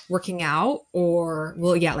working out, or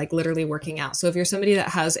well, yeah, like literally working out. So if you're somebody that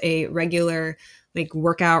has a regular like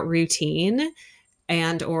workout routine,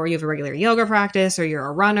 and or you have a regular yoga practice, or you're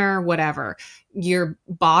a runner, whatever, your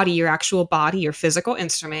body, your actual body, your physical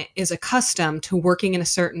instrument is accustomed to working in a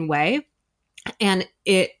certain way. And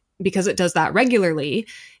it, because it does that regularly,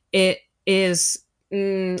 it is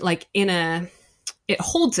like in a, it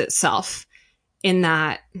holds itself in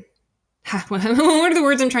that, what are the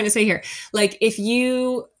words I'm trying to say here? Like if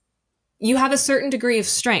you have a certain degree of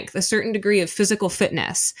strength, a certain degree of physical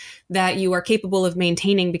fitness that you are capable of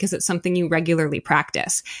maintaining because it's something you regularly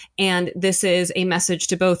practice. And this is a message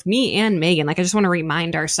to both me and Megan. Like, I just want to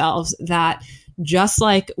remind ourselves that just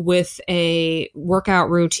like with a workout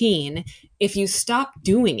routine, if you stop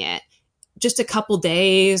doing it just a couple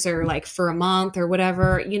days or like for a month or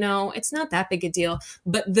whatever, you know, it's not that big a deal.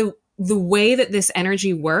 But the way that this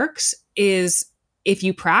energy works is if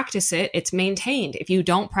you practice it, it's maintained. If you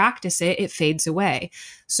don't practice it, it fades away.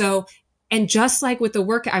 So, and just like with the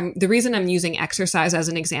work, the reason I'm using exercise as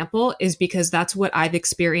an example is because that's what I've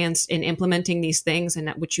experienced in implementing these things, and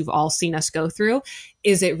which you've all seen us go through,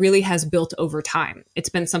 is it really has built over time. It's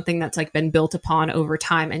been something that's like been built upon over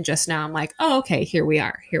time. And just now I'm like, oh, okay, here we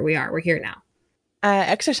are. We're here now.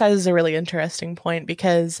 Exercise is a really interesting point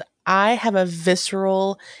because I have a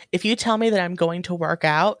visceral, if you tell me that I'm going to work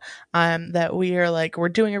out, that we're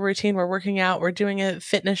doing a routine, we're working out, we're doing a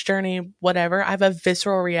fitness journey, whatever, I have a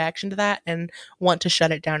visceral reaction to that and want to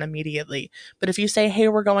shut it down immediately. But if you say, hey,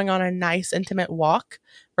 we're going on a nice intimate walk,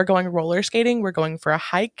 we're going roller skating, we're going for a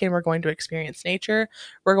hike, and we're going to experience nature,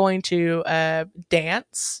 we're going to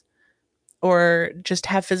dance, or just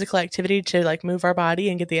have physical activity to like move our body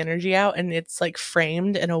and get the energy out, and it's like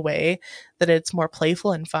framed in a way that it's more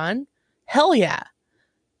playful and fun, hell yeah.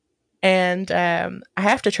 And I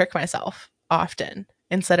have to trick myself often.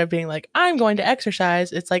 Instead of being like, I'm going to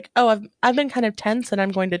exercise, it's like, oh, I've been kind of tense and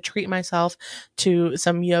I'm going to treat myself to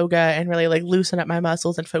some yoga and really like loosen up my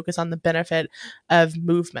muscles and focus on the benefit of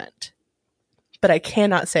movement. But I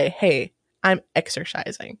cannot say, hey, I'm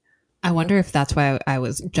exercising. I wonder if that's why I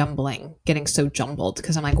was getting so jumbled,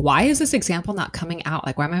 because I'm like, why is this example not coming out?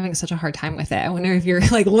 Like, why am I having such a hard time with it? I wonder if your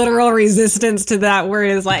like literal resistance to that word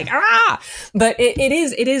is like, ah, but it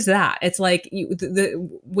is that. It's like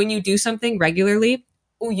when you do something regularly,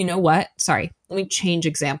 oh, you know what? Sorry. Let me change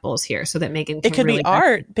examples here so that Megan can it could really be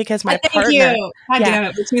art because my thank partner. you. God damn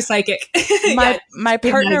it, we're too psychic. My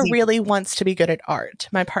partner really wants to be good at art.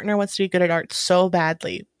 My partner wants to be good at art so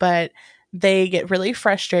badly, but they get really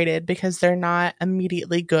frustrated because they're not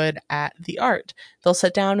immediately good at the art. They'll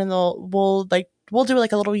sit down and we'll do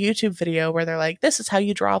like a little YouTube video where they're like, this is how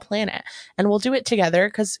you draw a planet. And we'll do it together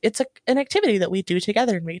because it's an activity that we do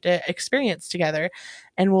together and we get to experience together.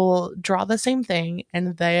 And we'll draw the same thing,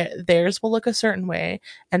 and theirs will look a certain way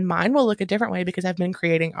and mine will look a different way because I've been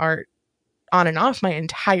creating art on and off my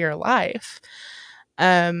entire life.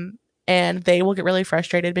 And they will get really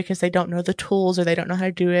frustrated because they don't know the tools, or they don't know how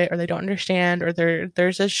to do it, or they don't understand, or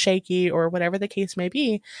there's a shaky, or whatever the case may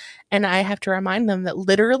be. And I have to remind them that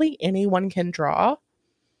literally anyone can draw,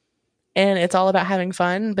 and it's all about having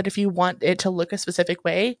fun. But if you want it to look a specific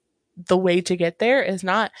way, the way to get there is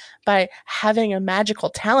not by having a magical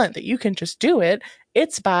talent that you can just do it.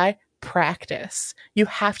 It's by practice. You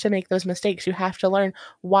have to make those mistakes. You have to learn,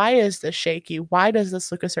 why is this shaky? Why does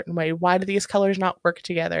this look a certain way? Why do these colors not work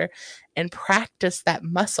together? And practice that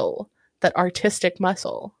muscle, that artistic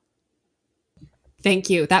muscle. Thank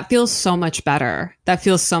you. That feels so much better.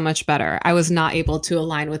 I was not able to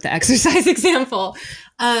align with the exercise example.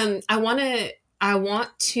 I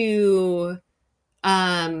want to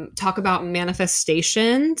talk about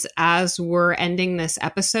manifestations as we're ending this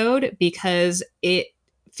episode, because it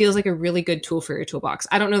feels like a really good tool for your toolbox.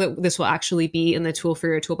 I don't know that this will actually be in the tool for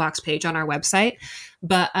your toolbox page on our website,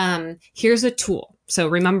 but here's a tool. So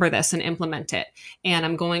remember this and implement it. And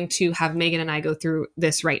I'm going to have Megan and I go through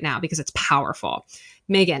this right now because it's powerful.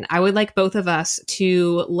 Megan, I would like both of us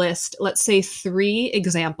to list, let's say, 3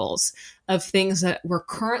 examples of things that we're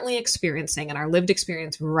currently experiencing in our lived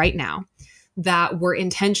experience right now that were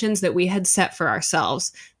intentions that we had set for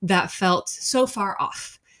ourselves that felt so far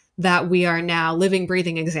off, that we are now living,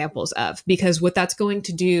 breathing examples of. Because what that's going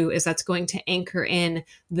to do is that's going to anchor in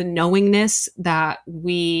the knowingness that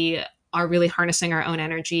we are really harnessing our own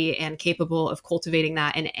energy and capable of cultivating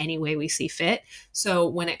that in any way we see fit. So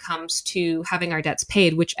when it comes to having our debts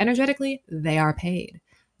paid, which energetically, they are paid.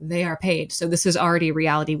 They are paid. So this is already a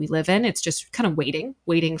reality we live in. It's just kind of waiting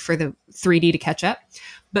for the 3D to catch up.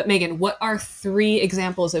 But Megan, what are 3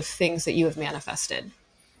 examples of things that you have manifested?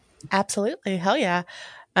 Absolutely. Hell yeah.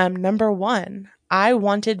 Number 1, I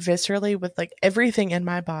wanted viscerally with like everything in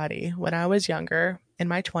my body when I was younger, in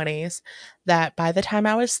my 20s, that by the time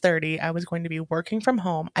I was 30, I was going to be working from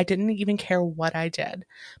home. I didn't even care what I did,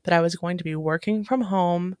 but I was going to be working from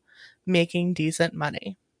home, making decent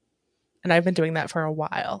money. And I've been doing that for a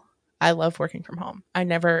while. I love working from home. I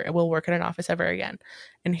never will work in an office ever again.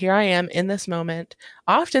 And here I am in this moment,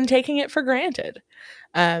 often taking it for granted.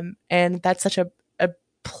 And that's such a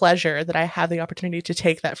pleasure that I have the opportunity to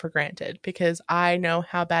take that for granted because I know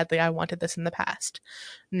how badly I wanted this in the past.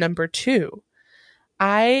 Number 2,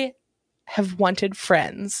 I have wanted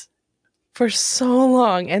friends for so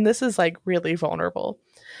long, and this is like really vulnerable,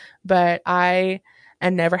 but I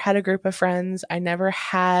never had a group of friends. I never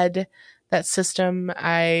had that system.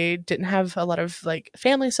 I didn't have a lot of like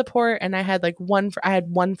family support, and I had like one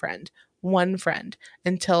friend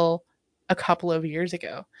until a couple of years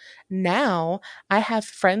ago. Now I have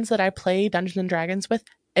friends that I play Dungeons and Dragons with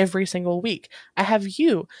every single week. I have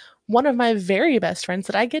you, one of my very best friends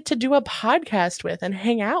that I get to do a podcast with and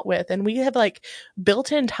hang out with. And we have like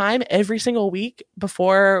built in time every single week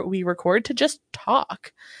before we record to just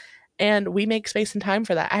talk. And we make space and time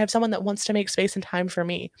for that. I have someone that wants to make space and time for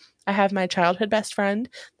me. I have my childhood best friend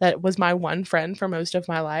that was my one friend for most of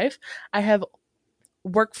my life. I have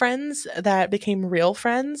work friends that became real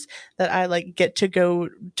friends that I like get to go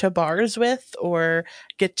to bars with or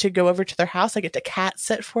get to go over to their house. I get to cat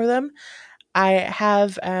sit for them. I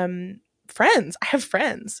have friends. I have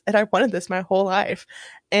friends, and I wanted this my whole life.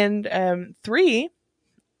 And 3,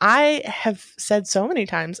 I have said so many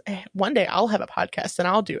times, one day I'll have a podcast and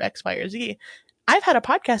I'll do X, Y, or Z. I've had a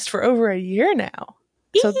podcast for over a year now.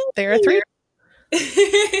 So there are 3.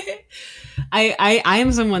 I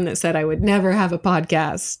am someone that said I would never have a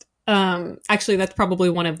podcast. Actually, that's probably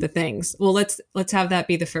one of the things. Well, let's have that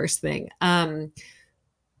be the first thing.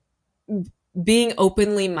 Being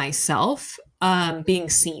openly myself, being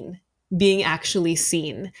seen, being actually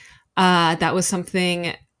seen. That was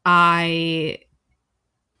something that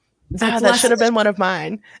should have been one of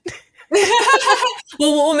mine.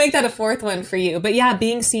 Well, we'll make that a 4th one for you. But yeah,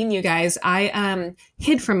 being seen, you guys, I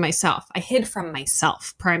hid from myself. I hid from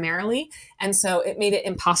myself primarily. And so it made it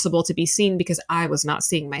impossible to be seen because I was not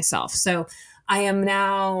seeing myself. So I am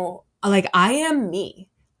now like, I am me.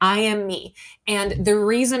 I am me. And the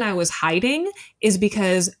reason I was hiding is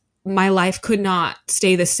because my life could not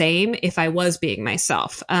stay the same if I was being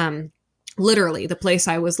myself. Literally, the place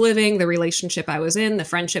I was living, the relationship I was in, the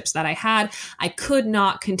friendships that I had, I could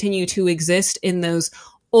not continue to exist in those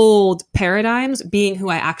old paradigms being who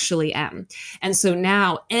I actually am. And so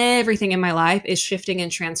now everything in my life is shifting and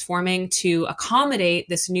transforming to accommodate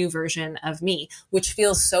this new version of me, which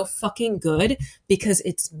feels so fucking good because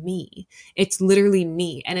it's me. It's literally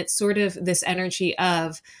me. And it's sort of this energy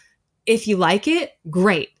of, if you like it,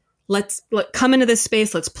 great. Let's come into this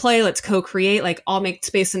space. Let's play. Let's co-create. Like, I'll make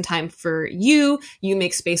space and time for you. You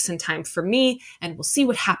make space and time for me, and we'll see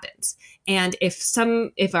what happens. And if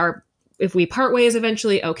we part ways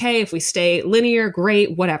eventually, okay. If we stay linear,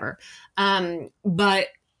 great, whatever. But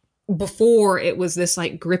before, it was this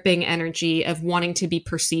like gripping energy of wanting to be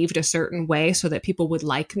perceived a certain way so that people would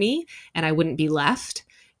like me and I wouldn't be left.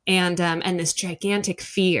 And this gigantic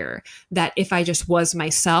fear that if I just was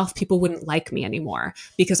myself, people wouldn't like me anymore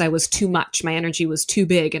because I was too much. My energy was too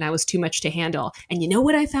big and I was too much to handle. And you know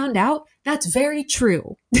what I found out? That's very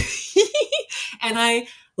true. And I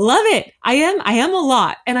love it. I am a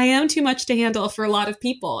lot, and I am too much to handle for a lot of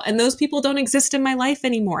people. And those people don't exist in my life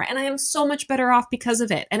anymore. And I am so much better off because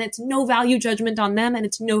of it. And it's no value judgment on them, and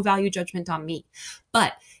it's no value judgment on me.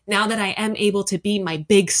 But now that I am able to be my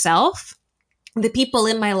big self, the people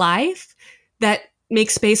in my life that make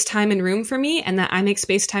space, time, and room for me and that I make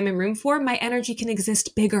space, time, and room for, my energy can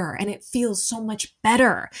exist bigger and it feels so much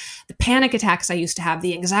better. The panic attacks I used to have,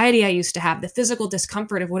 the anxiety I used to have, the physical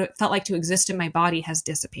discomfort of what it felt like to exist in my body has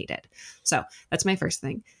dissipated. So that's my first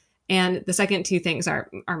thing. And the second two things are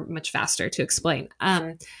much faster to explain.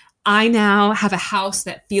 I now have a house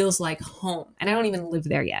that feels like home, and I don't even live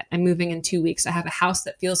there yet. I'm moving in 2 weeks. I have a house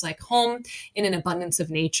that feels like home in an abundance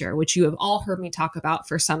of nature, which you have all heard me talk about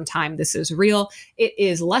for some time. This is real. It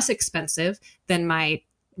is less expensive than my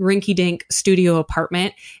rinky dink studio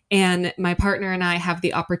apartment. And my partner and I have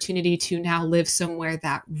the opportunity to now live somewhere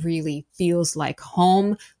that really feels like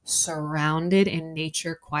home, surrounded in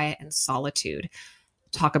nature, quiet, and solitude.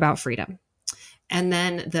 Talk about freedom. And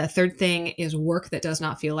then the third thing is work that does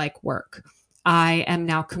not feel like work. I am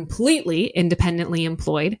now completely independently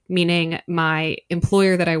employed, meaning my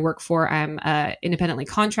employer that I work for, I'm independently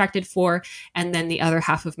contracted for. And then the other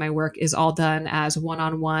half of my work is all done as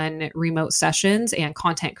one-on-one remote sessions and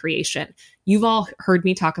content creation. You've all heard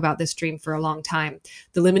me talk about this dream for a long time.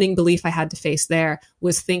 The limiting belief I had to face there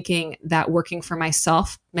was thinking that working for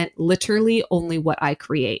myself meant literally only what I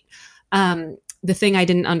create. The thing I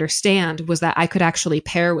didn't understand was that I could actually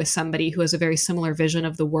pair with somebody who has a very similar vision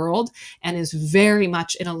of the world and is very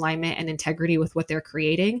much in alignment and integrity with what they're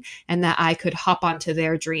creating, and that I could hop onto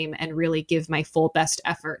their dream and really give my full best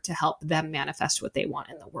effort to help them manifest what they want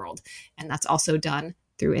in the world. And that's also done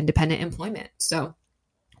through independent employment. So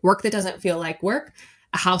work that doesn't feel like work,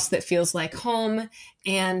 a house that feels like home,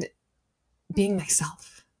 and being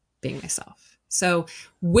myself. So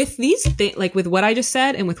with these things, like with what I just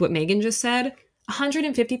said and with what Megan just said,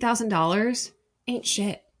 $150,000 ain't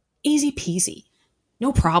shit. Easy peasy.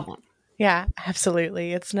 No problem. Yeah,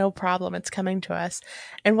 absolutely. It's no problem. It's coming to us.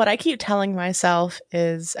 And what I keep telling myself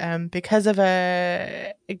is because of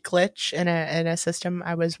a glitch in a system,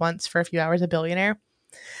 I was once for a few hours a billionaire.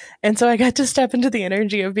 And so I got to step into the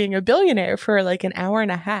energy of being a billionaire for like an hour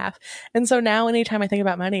and a half. And so now anytime I think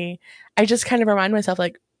about money, I just kind of remind myself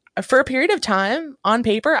like for a period of time on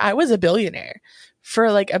paper, I was a billionaire.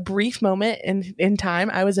 For like a brief moment in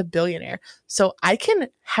time, I was a billionaire. So I can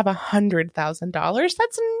have $100,000.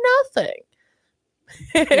 That's nothing.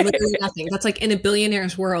 Literally nothing. That's like in a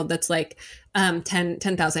billionaire's world, that's like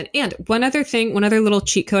 10,000. And one other thing, one other little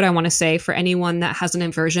cheat code I want to say for anyone that has an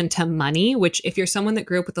aversion to money, which if you're someone that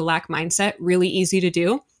grew up with the lack mindset, really easy to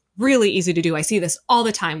do. Really easy to do. I see this all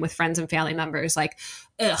the time with friends and family members. Like,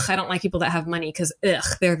 ugh, I don't like people that have money because, ugh,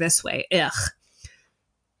 they're this way. Ugh.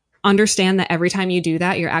 Understand that every time you do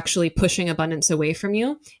that, you're actually pushing abundance away from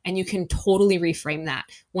you. And you can totally reframe that.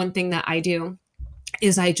 One thing that I do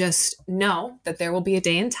is I just know that there will be a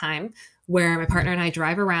day and time where my partner and I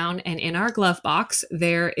drive around and in our glove box,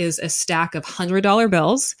 there is a stack of $100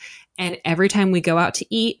 bills. And every time we go out to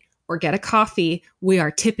eat or get a coffee, we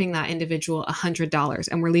are tipping that individual $100.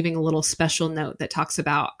 And we're leaving a little special note that talks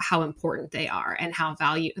about how important they are and how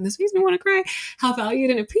valued, and this makes me want to cry, how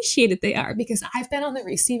valued and appreciated they are, because I've been on the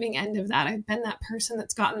receiving end of that. I've been that person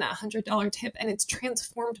that's gotten that $100 tip and it's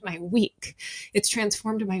transformed my week.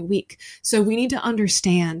 So we need to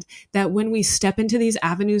understand that when we step into these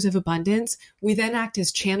avenues of abundance, we then act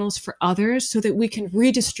as channels for others so that we can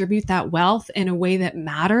redistribute that wealth in a way that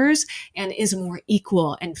matters and is more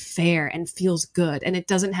equal and fair and feels good. And it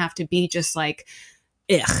doesn't have to be just like,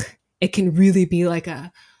 ugh. It can really be like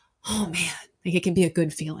oh man, like it can be a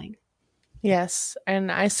good feeling. Yes.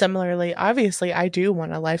 And I similarly, obviously, I do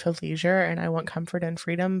want a life of leisure and I want comfort and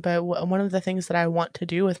freedom. But one of the things that I want to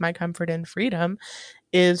do with my comfort and freedom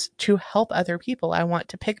is to help other people. I want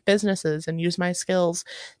to pick businesses and use my skills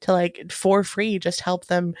to like for free just help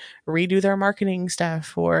them redo their marketing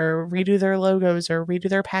stuff or redo their logos or redo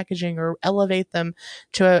their packaging or elevate them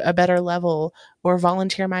to a better level or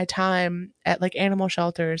volunteer my time at like animal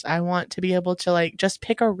shelters. I want to be able to like just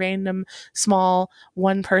pick a random small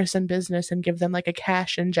one person business and give them like a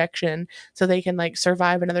cash injection so they can like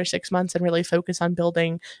survive another 6 months and really focus on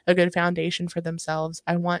building a good foundation for themselves.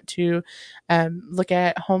 I want to look at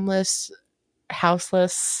homeless,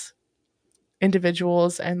 houseless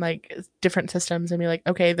individuals and like different systems and be like,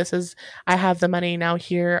 okay, this is, I have the money now.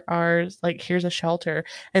 Here are like, here's a shelter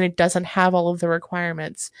and it doesn't have all of the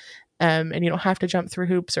requirements. And you don't have to jump through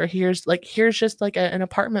hoops or here's just like an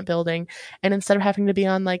apartment building. And instead of having to be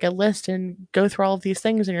on like a list and go through all of these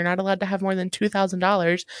things and you're not allowed to have more than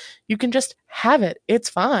 $2,000, you can just have it. It's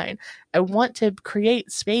fine. I want to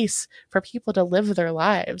create space for people to live their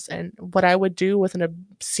lives. And what I would do with an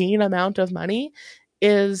obscene amount of money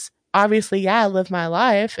is obviously, yeah, live my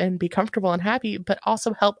life and be comfortable and happy, but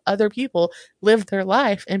also help other people live their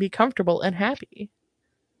life and be comfortable and happy.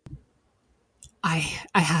 I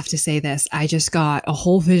have to say this. I just got a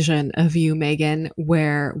whole vision of you, Megan,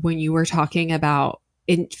 where when you were talking about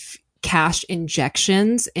cash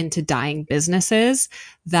injections into dying businesses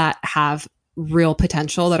that have real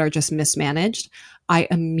potential that are just mismanaged, I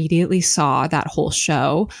immediately saw that whole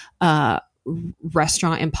show,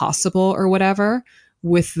 Restaurant Impossible or whatever,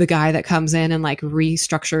 with the guy that comes in and like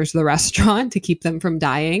restructures the restaurant to keep them from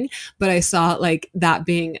dying. But I saw like that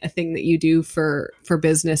being a thing that you do for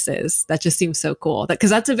businesses. That just seems so cool. That because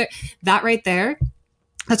that right there,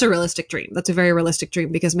 that's a realistic dream. That's a very realistic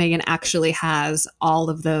dream because Megan actually has all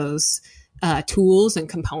of those tools and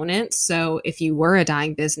components. So if you were a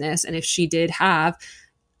dying business and if she did have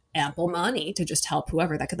ample money to just help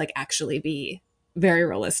whoever, that could like actually be very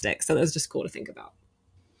realistic. So that was just cool to think about.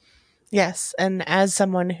 Yes, and as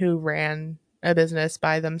someone who ran a business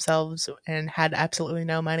by themselves and had absolutely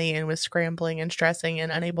no money and was scrambling and stressing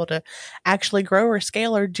and unable to actually grow or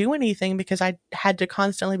scale or do anything because I had to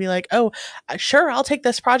constantly be like, oh, sure, I'll take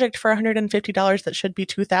this project for $150 that should be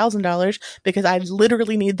 $2,000 because I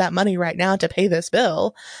literally need that money right now to pay this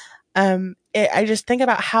bill. I just think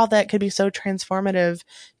about how that could be so transformative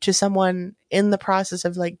to someone in the process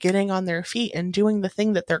of like getting on their feet and doing the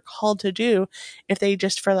thing that they're called to do if they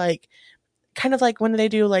just for like kind of like when they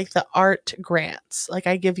do like the art grants. Like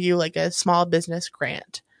I give you like a small business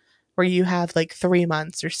grant where you have like 3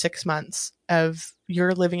 months or 6 months of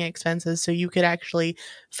your living expenses so you could actually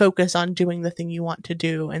focus on doing the thing you want to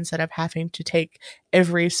do instead of having to take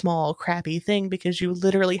every small crappy thing because you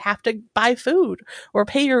literally have to buy food or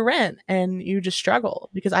pay your rent and you just struggle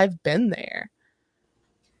because I've been there.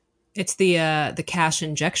 It's the cash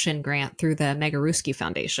injection grant through the Megaruski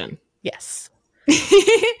Foundation. Yes.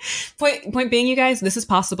 Point being, you guys, this is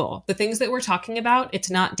possible. The things that we're talking about, it's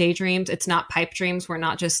not daydreams, it's not pipe dreams. We're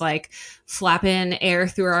not just like flapping air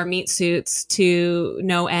through our meat suits to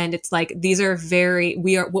no end. It's like these are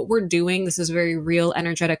what we're doing. This is very real,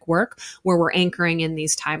 energetic work where we're anchoring in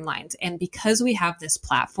these timelines. And because we have this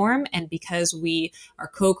platform and because we are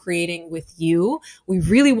co-creating with you, we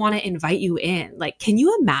really want to invite you in. Like, can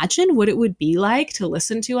you imagine what it would be like to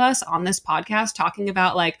listen to us on this podcast talking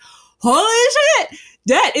about like, holy shit,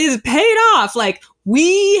 debt is paid off. Like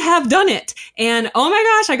we have done it. And oh my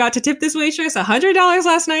gosh, I got to tip this waitress $100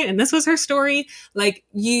 last night. And this was her story. Like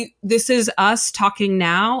this is us talking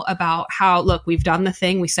now about how, look, we've done the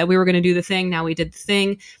thing. We said we were going to do the thing. Now we did the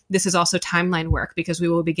thing. This is also timeline work because we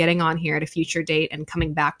will be getting on here at a future date and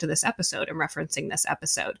coming back to this episode and referencing this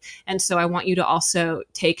episode. And so I want you to also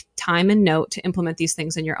take time and note to implement these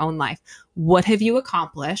things in your own life. What have you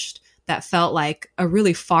accomplished that felt like a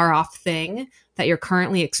really far off thing that you're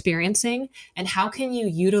currently experiencing? And how can you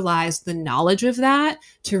utilize the knowledge of that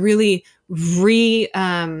to really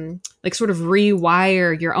sort of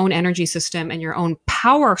rewire your own energy system and your own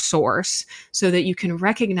power source so that you can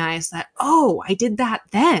recognize that, oh, I did that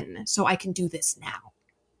then, so I can do this now.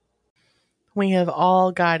 We have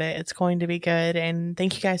all got it. It's going to be good. And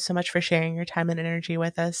thank you guys so much for sharing your time and energy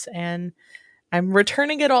with us. And I'm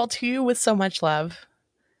returning it all to you with so much love.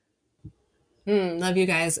 Love you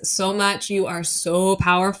guys so much. You are so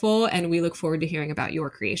powerful, and we look forward to hearing about your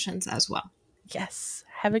creations as well. Yes.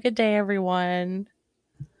 Have a good day, everyone.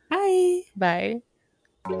 Bye. Bye.